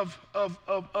of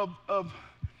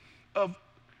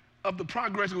of the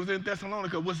progress that was in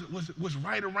Thessalonica was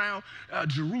right around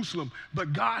Jerusalem,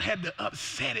 but God had to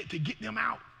upset it to get them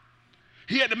out.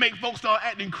 He had to make folks start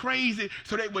acting crazy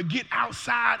so they would get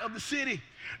outside of the city,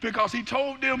 because he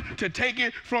told them to take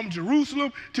it from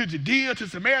Jerusalem to Judea to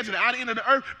Samaria to the outer end of the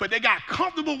earth, but they got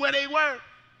comfortable where they were.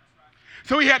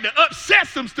 So he had to upset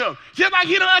some stuff. Just like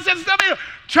he done upset some stuff here.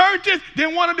 Churches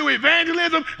didn't want to do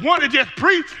evangelism, wanted to just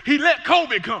preach. He let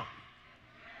COVID come.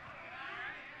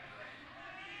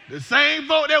 The same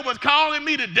folk that was calling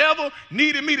me the devil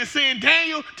needed me to send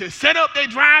Daniel to set up their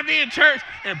drive-in church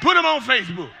and put them on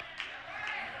Facebook.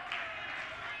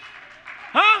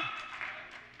 Huh?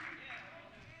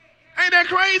 Ain't that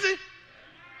crazy?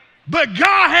 But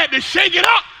God had to shake it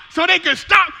up so they could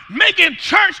stop making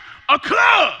church a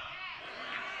club.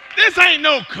 This ain't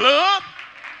no club.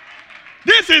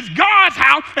 This is God's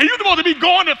house, and you're supposed to be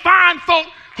going to find folk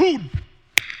who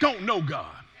don't know God.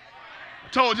 I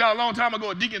told y'all a long time ago,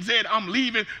 a deacon said, I'm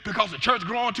leaving because the church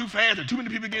growing too fast and too many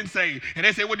people getting saved. And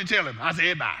they said, what'd you tell him? I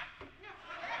said, bye.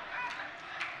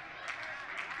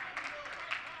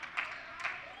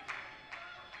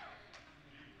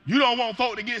 You don't want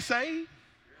folk to get saved?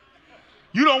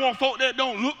 You don't want folk that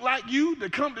don't look like you to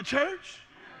come to church?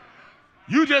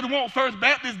 You just want First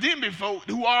Baptist Denby folk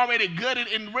who already gutted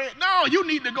and red. No, you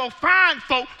need to go find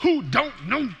folk who don't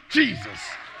know Jesus.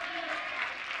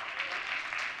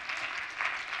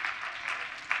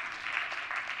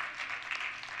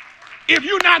 If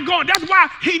you're not going, that's why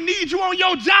he needs you on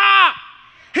your job.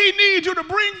 He needs you to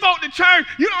bring folk to church.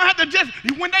 You don't have to just,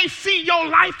 when they see your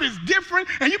life is different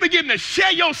and you begin to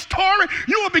share your story,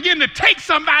 you will begin to take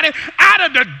somebody out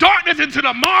of the darkness into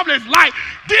the marvelous light.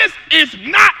 This is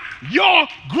not your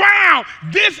ground.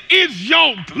 This is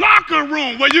your locker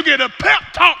room where you get a pep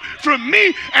talk from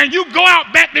me and you go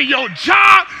out back to your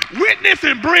job, witness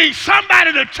and bring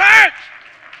somebody to church.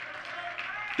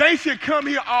 They should come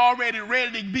here already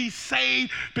ready to be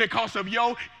saved because of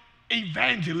your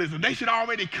evangelism. They should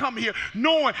already come here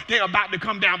knowing they're about to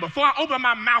come down. Before I open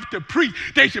my mouth to preach,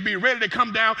 they should be ready to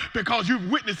come down because you've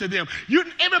witnessed to them.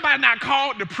 Everybody not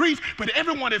called to preach, but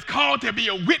everyone is called to be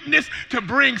a witness, to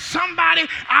bring somebody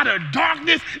out of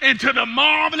darkness into the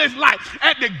marvelous light.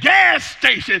 At the gas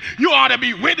station, you ought to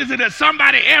be witnessing to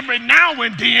somebody every now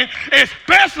and then,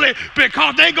 especially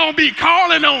because they're going to be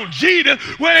calling on Jesus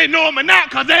whether they know him or not,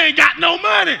 because they ain't got no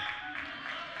money.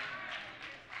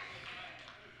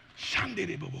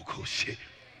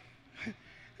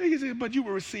 He said, but you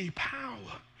will receive power.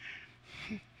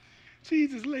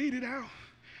 Jesus laid it out.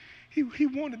 He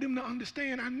wanted them to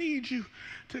understand, I need you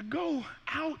to go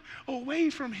out away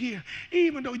from here.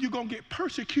 Even though you're going to get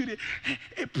persecuted,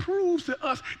 it proves to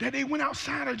us that they went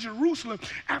outside of Jerusalem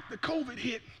after COVID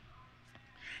hit.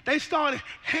 They started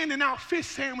handing out fish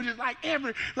sandwiches like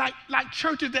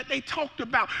churches that they talked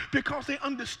about, because they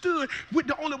understood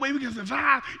the only way we can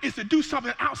survive is to do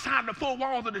something outside the four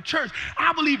walls of the church.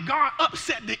 I believe God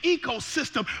upset the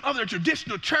ecosystem of the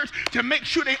traditional church to make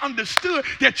sure they understood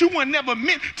that you were never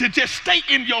meant to just stay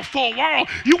in your four walls.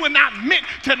 You were not meant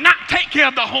to not take care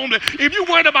of the homeless. If you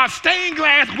worried about stained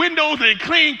glass windows and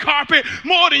clean carpet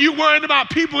more than you worried about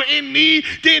people in need,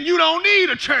 then you don't need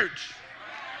a church.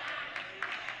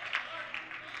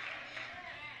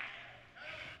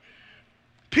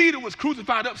 Peter was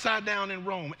crucified upside down in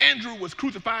Rome. Andrew was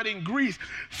crucified in Greece.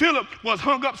 Philip was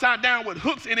hung upside down with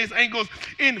hooks in his ankles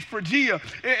in Phrygia.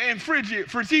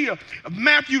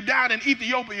 Matthew died in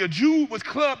Ethiopia. Jude was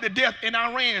clubbed to death in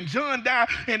Iran. John died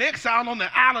in exile on the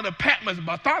island of Patmos.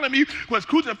 Bartholomew was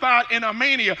crucified in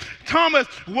Armenia. Thomas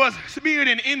was speared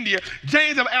in India.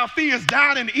 James of Alphaeus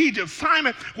died in Egypt.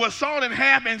 Simon was sawed in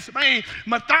half in Spain.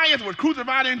 Matthias was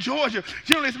crucified in Georgia.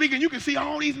 Generally speaking, you can see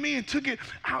all these men took it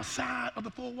outside of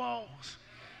the walls.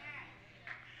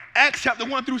 Acts chapter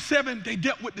 1-7, they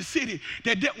dealt with the city.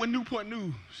 They dealt with Newport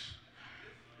News.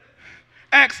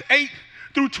 Acts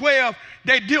 8-12,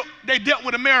 they dealt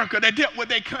with America. They dealt with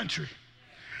their country.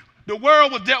 The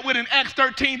world was dealt with in Acts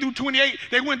 13-28.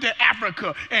 They went to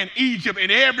Africa and Egypt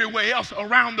and everywhere else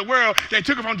around the world. They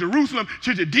took it from Jerusalem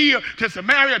to Judea to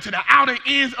Samaria to the outer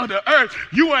ends of the earth.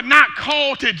 You are not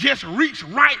called to just reach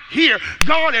right here.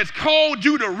 God has called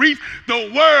you to reach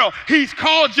the world. He's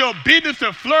called your business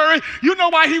to flourish. You know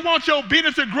why he wants your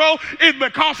business to grow? It's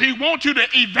because he wants you to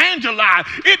evangelize.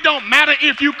 It don't matter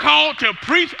if you called to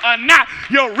preach or not.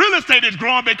 Your real estate is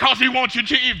growing because he wants you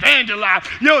to evangelize.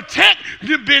 Your tech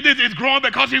business is growing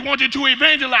because he wants you to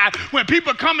evangelize. When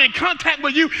people come in contact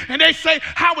with you and they say,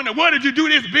 how in the world did you do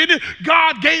this business?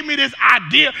 God gave me this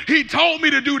idea. He told me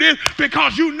to do this,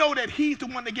 because you know that he's the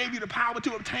one that gave you the power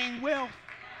to obtain wealth.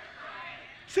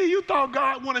 See, you thought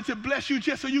God wanted to bless you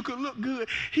just so you could look good.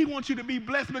 He wants you to be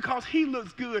blessed because he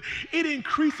looks good. It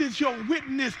increases your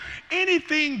witness.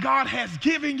 Anything God has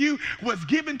given you was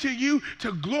given to you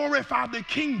to glorify the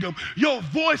kingdom. Your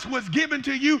voice was given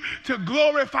to you to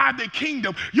glorify the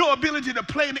kingdom. Your ability to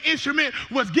play an instrument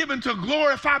was given to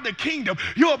glorify the kingdom.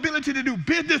 Your ability to do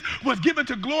business was given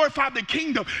to glorify the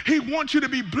kingdom. He wants you to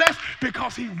be blessed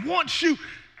because he wants you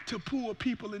to pull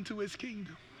people into his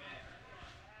kingdom.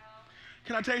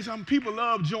 Can I tell you something? People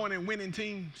love joining winning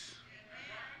teams.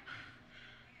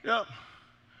 Yep.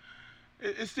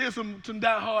 It's still some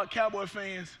diehard Cowboy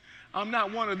fans. I'm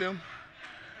not one of them.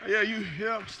 Yeah,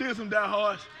 still some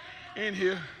diehards in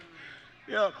here.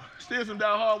 Yep, still some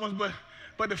diehard ones,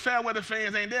 but the fair weather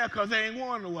fans ain't there because they ain't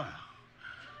won in a while.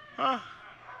 Huh?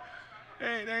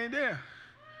 They ain't there.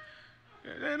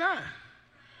 They're not.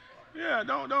 Yeah,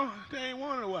 they ain't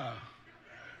won in a while.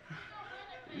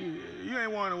 You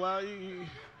ain't won in a while.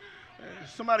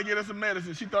 Somebody get us some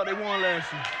medicine. She thought they won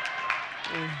last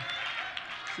year.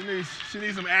 She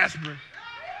needs some aspirin.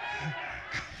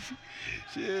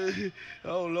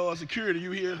 Oh, Lord, security,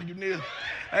 you here? You near?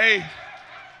 Hey.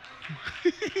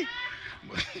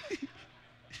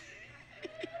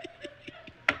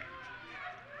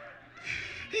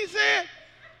 He said,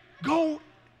 go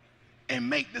and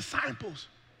make disciples.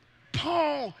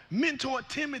 Paul mentored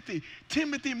Timothy.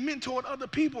 Timothy mentored other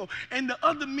people. And the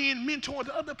other men mentored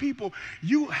other people.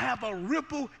 You have a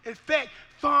ripple effect.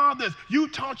 Fathers, you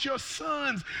taught your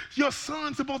sons. Your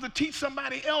son's supposed to teach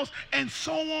somebody else, and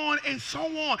so on and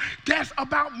so on. That's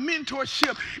about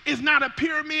mentorship. It's not a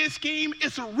pyramid scheme.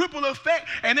 It's a ripple effect.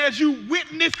 And as you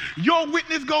witness, your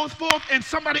witness goes forth and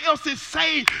somebody else is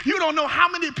saved. You don't know how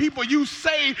many people you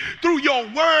saved through your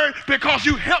word because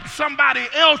you helped somebody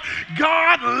else.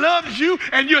 God loves you,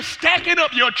 and you're stacking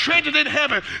up your treasures in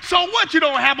heaven. So what? You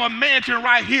don't have a mansion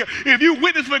right here. If you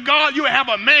witness for God, you will have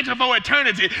a mansion for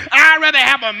eternity. I'd rather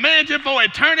have a mansion for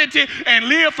eternity and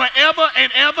live forever and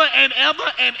ever and ever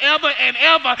and ever and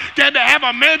ever than to have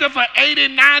a mansion for 80,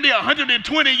 90,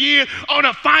 120 years on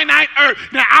a finite earth.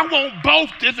 Now, I want both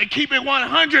just to keep it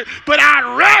 100, but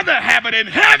I'd rather have it in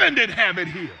heaven than have it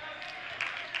here.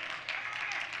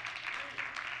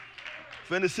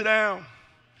 Finna sit down.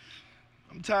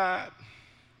 I'm tired.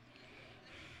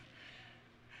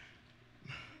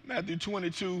 Matthew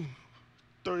 22,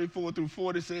 34 through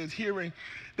 40 says, hearing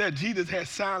that Jesus had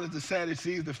silenced the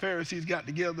Sadducees, the Pharisees got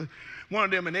together. One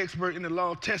of them, an expert in the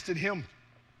law, tested him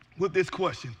with this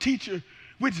question. Teacher,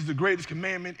 which is the greatest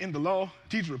commandment in the law?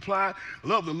 Jesus replied,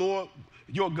 love the Lord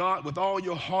your God with all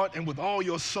your heart and with all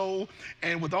your soul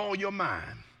and with all your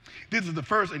mind. This is the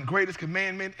first and greatest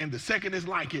commandment, and the second is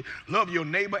like it. Love your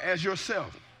neighbor as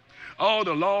yourself. All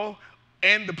the law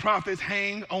and the prophets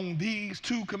hang on these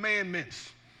two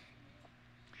commandments.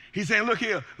 He's saying, look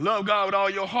here, love God with all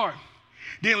your heart.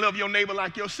 Then love your neighbor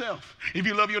like yourself. If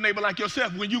you love your neighbor like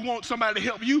yourself, when you want somebody to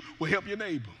help you, well, help your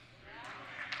neighbor.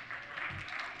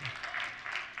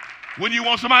 When you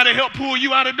want somebody to help pull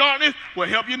you out of darkness, well,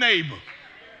 help your neighbor.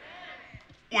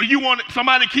 When you want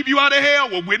somebody to keep you out of hell,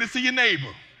 well, witness to your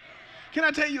neighbor. Can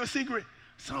I tell you a secret?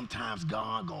 Sometimes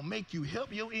God gonna make you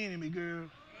help your enemy, girl.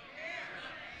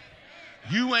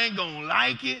 You ain't gonna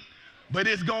like it, but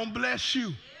it's gonna bless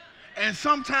you. And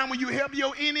sometime when you help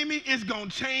your enemy, it's going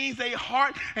to change their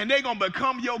heart, and they're going to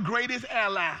become your greatest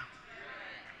ally.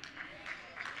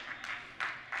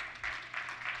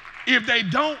 If they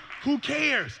don't, who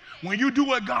cares? When you do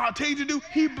what God tells you to do,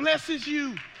 he blesses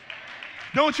you.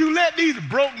 Don't you let these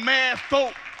broke mad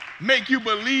folk make you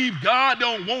believe God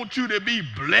don't want you to be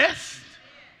blessed.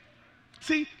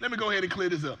 See, let me go ahead and clear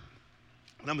this up.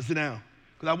 And I'm going to sit down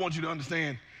because I want you to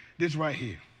understand this right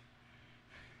here.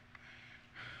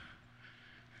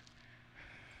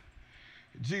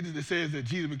 Jesus, that says that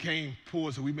Jesus became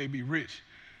poor so we may be rich.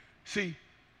 See,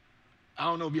 I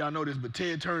don't know if y'all know this, but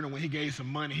Ted Turner, when he gave some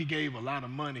money, he gave a lot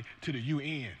of money to the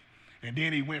UN. And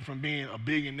then he went from being a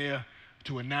billionaire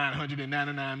to a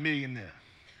 999 millionaire.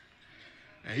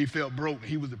 And he felt broke.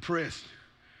 He was depressed.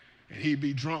 And he'd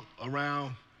be drunk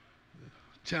around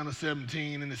Channel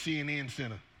 17 in the CNN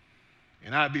Center.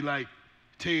 And I'd be like,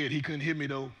 Ted, he couldn't hit me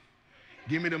though.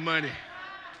 Give me the money.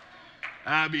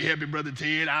 I'll be happy, Brother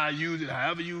Ted. I'll use it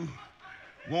however you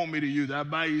want me to use it. I'll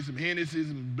buy you some Hennessy,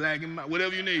 some Black and White,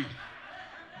 whatever you need.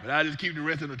 But I just keep the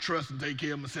rest of the trust and take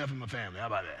care of myself and my family. How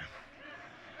about that?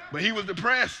 But he was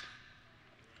depressed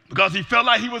because he felt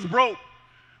like he was broke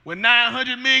with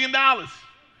 $900 million.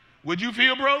 Would you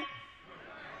feel broke?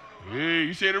 Yeah,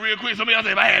 you said it real quick. Somebody else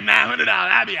said, if I had $900,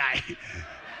 I'd be all right.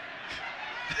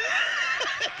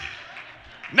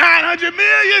 900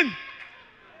 million.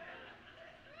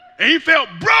 And he felt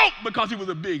broke because he was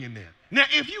a billionaire. Now,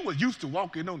 if you was used to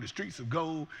walking on the streets of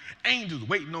gold, angels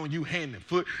waiting on you hand and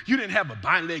foot, you didn't have a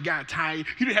body that got tired,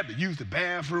 you didn't have to use the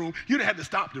bathroom, you didn't have to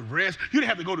stop to rest, you didn't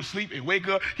have to go to sleep and wake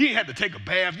up, you didn't have to take a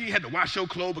bath, you didn't have to wash your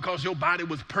clothes because your body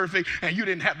was perfect, and you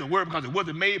didn't have to worry because it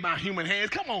wasn't made by human hands.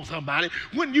 Come on, somebody.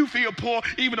 Wouldn't you feel poor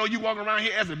even though you walking around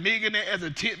here as a millionaire, as a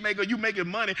tent maker, you making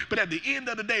money, but at the end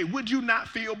of the day, would you not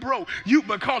feel broke?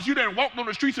 Because you didn't walk on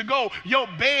the streets of gold, your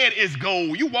bed is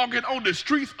gold. You walking on the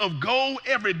streets of gold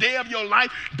every day of your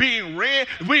life, being read,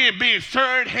 being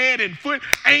served head and foot,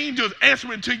 angels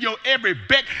answering to your every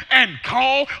beck and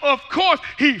call. Of course,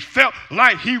 he felt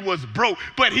like he was broke,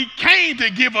 but he came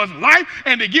to give us life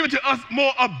and to give it to us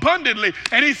more abundantly.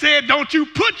 And he said, don't you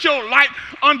put your light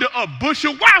under a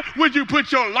bushel. Why would you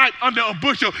put your light under a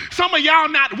bushel? Some of y'all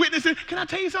not witnessing. Can I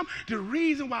tell you something? The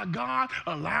reason why God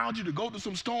allowed you to go through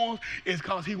some storms is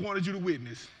because he wanted you to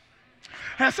witness.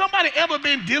 Has somebody ever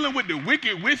been dealing with the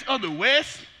wicked witch of the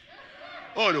west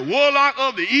or the warlock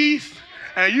of the east,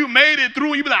 and you made it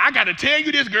through? You be like, I got to tell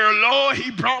you this, girl, Lord, he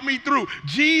brought me through.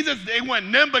 Jesus, they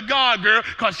wasn't nothing but God, girl,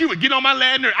 because she would get on my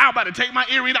last nerve. I was about to take my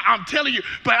earring out. I'm telling you,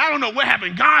 but I don't know what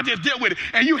happened. God just dealt with it,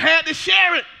 and you had to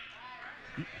share it.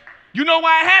 You know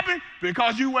why it happened?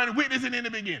 Because you weren't witnessing in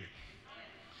the beginning.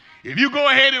 If you go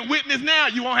ahead and witness now,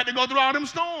 you won't have to go through all them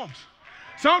storms.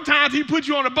 Sometimes he put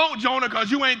you on a boat, Jonah, because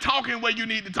you ain't talking where you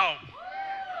need to talk.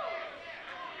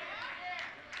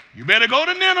 You better go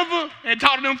to Nineveh and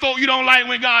talk to them folk you don't like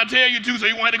when God tell you to, so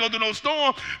you won't have to go through no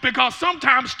storm, because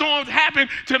sometimes storms happen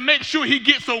to make sure he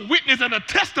gets a witness and a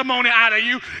testimony out of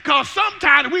you, because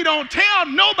sometimes we don't tell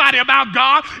nobody about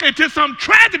God until some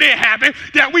tragedy happens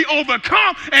that we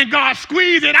overcome and God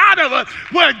squeeze it out of us.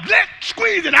 Well,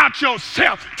 squeeze it out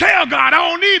yourself. Tell God, I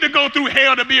don't need to go through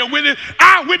hell to be a witness.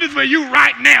 I witness for you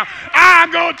right now. I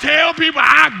go tell people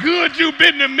how good you've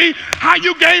been to me, how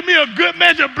you gave me a good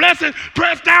measure of blessing,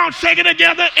 pressed down, shake it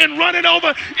together, and run it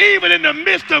over. Even in the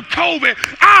midst of COVID,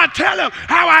 I'll tell them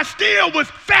how I still was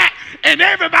fat and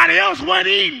everybody else wasn't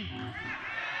eating.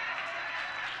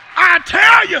 I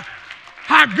tell you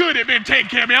how good it been taking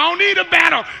care of me. I don't need a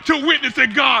battle to witness to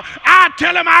God. I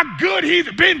tell him how good he's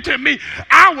been to me.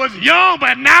 I was young,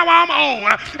 but now I'm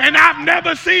old, and I've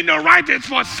never seen the righteous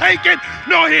forsaken,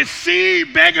 nor his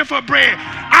seed begging for bread.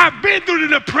 I've been through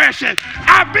the Depression.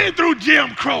 I've been through Jim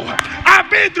Crow. I've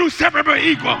been through separate but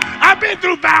equal. I've been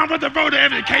through bound with the voter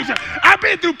education. I've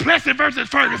been through Plessy versus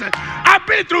Ferguson. I've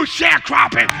been through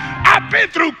sharecropping. I've been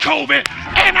through COVID,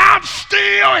 and I'm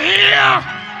still here.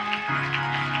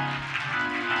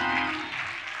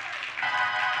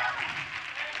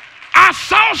 I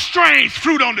saw strange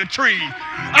fruit on the tree.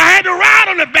 I had to ride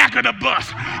on the back of the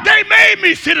bus. They made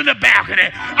me sit in the balcony.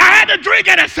 I had to drink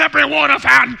at a separate water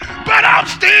fountain, but I'm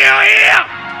still here.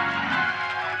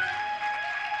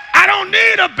 I don't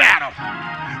need a battle.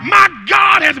 My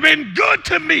God has been good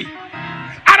to me.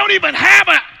 I don't even have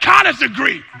a college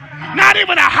degree, not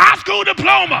even a high school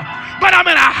diploma, but I'm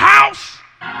in a house.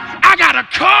 I got a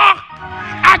car.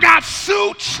 I got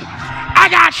suits. I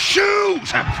got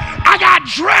shoes. I got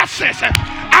dresses.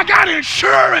 I got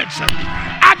insurance.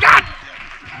 I got...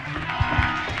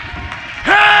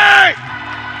 Hey!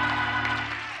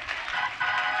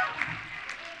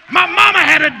 My mama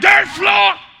had a dirt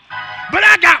floor, but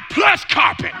I got plush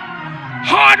carpet,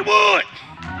 hardwood.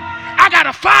 I got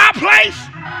a fireplace.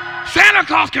 Santa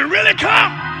Claus can really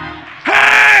come.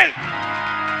 Hey!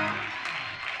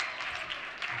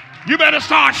 You better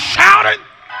start shouting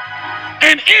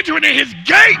and entering in his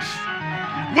gates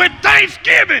with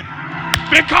thanksgiving,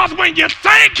 because when you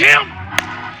thank him,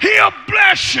 he'll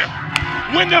bless you.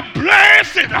 When the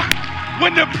praises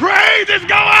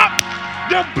go up,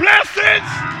 the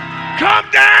blessings come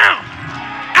down.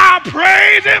 I'll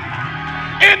praise him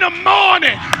in the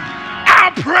morning.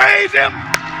 I'll praise him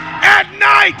at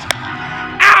night.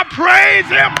 I'll praise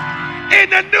him in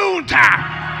the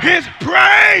noontime. His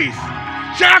praise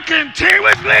shall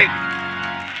continuously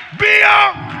be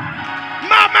on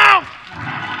my mouth.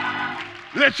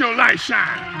 Let your light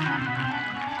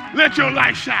shine. Let your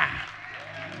light shine.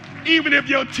 Even if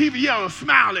your TV yellow,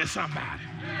 smile at somebody.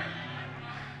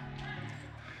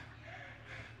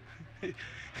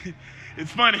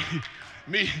 It's funny.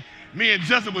 Me and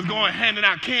Justin was going handing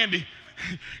out candy,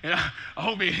 and I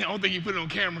don't think he put it on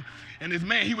camera. And this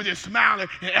man, he was just smiling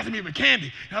and asking me for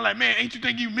candy. And I'm like, man, ain't you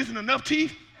think you missing enough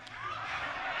teeth?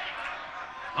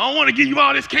 I don't want to give you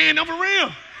all this candy, no, for real.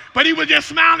 But he was just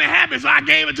smiling and happy, so I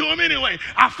gave it to him anyway.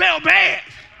 I felt bad.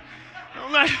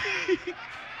 I'm like,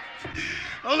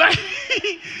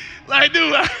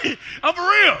 dude, I'm for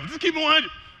real. Just keep it 100.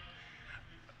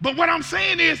 But what I'm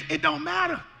saying is, it don't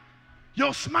matter.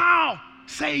 Your smile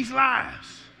saves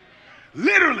lives.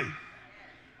 Literally.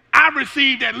 I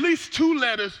received at least 2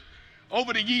 letters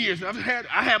over the years. I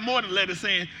had more than letters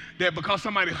saying that because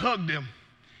somebody hugged them,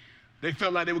 they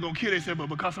felt like they were going to kill themselves, but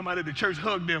because somebody at the church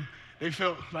hugged them, they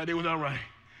felt like they was all right.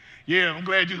 Yeah, I'm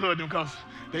glad you hugged them because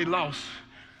they lost.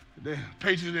 The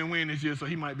Patriots didn't win this year, so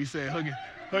he might be sad.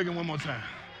 Hug him one more time.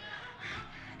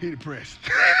 He depressed.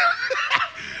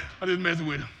 I'm just messing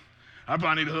with him. I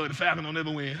probably need to hug the Falcons. I'll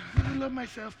never win. I love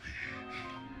myself.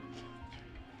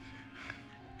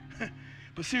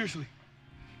 But seriously,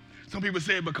 some people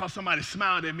say because somebody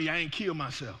smiled at me, I ain't killed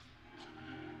myself.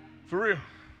 For real.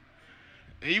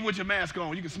 And even with your mask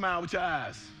on, you can smile with your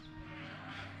eyes.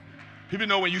 People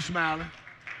know when you smiling.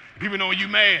 People know when you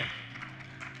mad.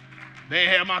 They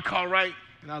ain't have my car right,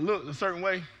 and I looked a certain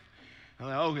way. I'm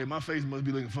like, okay, my face must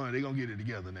be looking funny. They're going to get it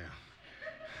together now.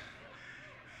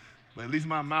 But at least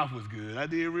my mouth was good. I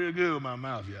did real good with my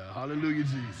mouth, y'all. Hallelujah,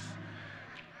 Jesus.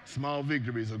 Small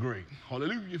victories are great.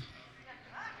 Hallelujah.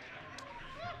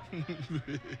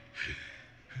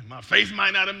 My face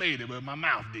might not have made it, but my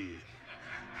mouth did.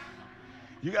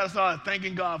 You got to start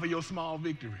thanking God for your small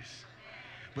victories.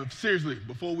 But seriously,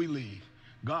 before we leave,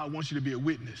 God wants you to be a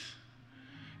witness.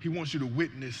 He wants you to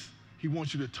witness. He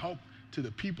wants you to talk to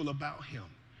the people about him.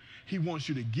 He wants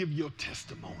you to give your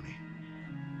testimony.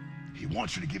 He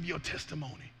wants you to give your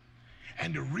testimony.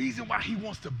 And the reason why he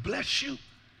wants to bless you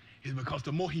is because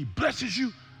the more he blesses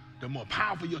you, the more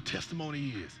powerful your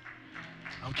testimony is.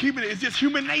 I'm keeping it. It's just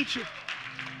human nature.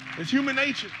 It's human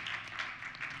nature.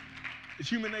 It's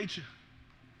human nature.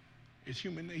 It's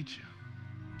human nature.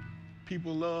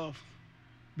 People love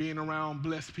being around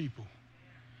blessed people.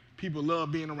 People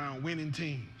love being around winning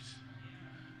teams.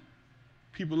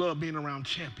 People love being around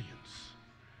champions.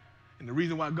 And the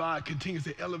reason why God continues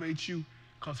to elevate you,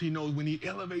 because he knows when he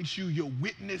elevates you, your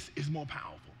witness is more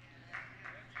powerful.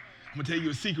 I'm going to tell you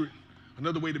a secret,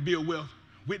 another way to build wealth,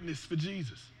 witness for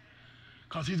Jesus.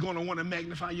 Because he's going to want to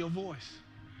magnify your voice.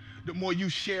 The more you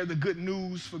share the good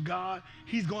news for God,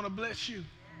 he's going to bless you.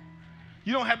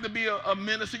 You don't have to be a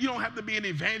minister. You don't have to be an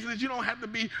evangelist. You don't have to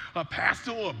be a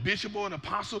pastor or a bishop or an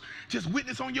apostle. Just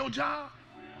witness on your job.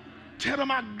 Tell them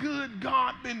how good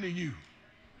God been to you.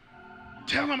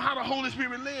 Tell them how the Holy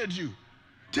Spirit led you.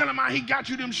 Tell them how he got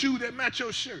you them shoes that match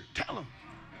your shirt. Tell them.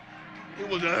 It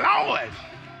was the Lord.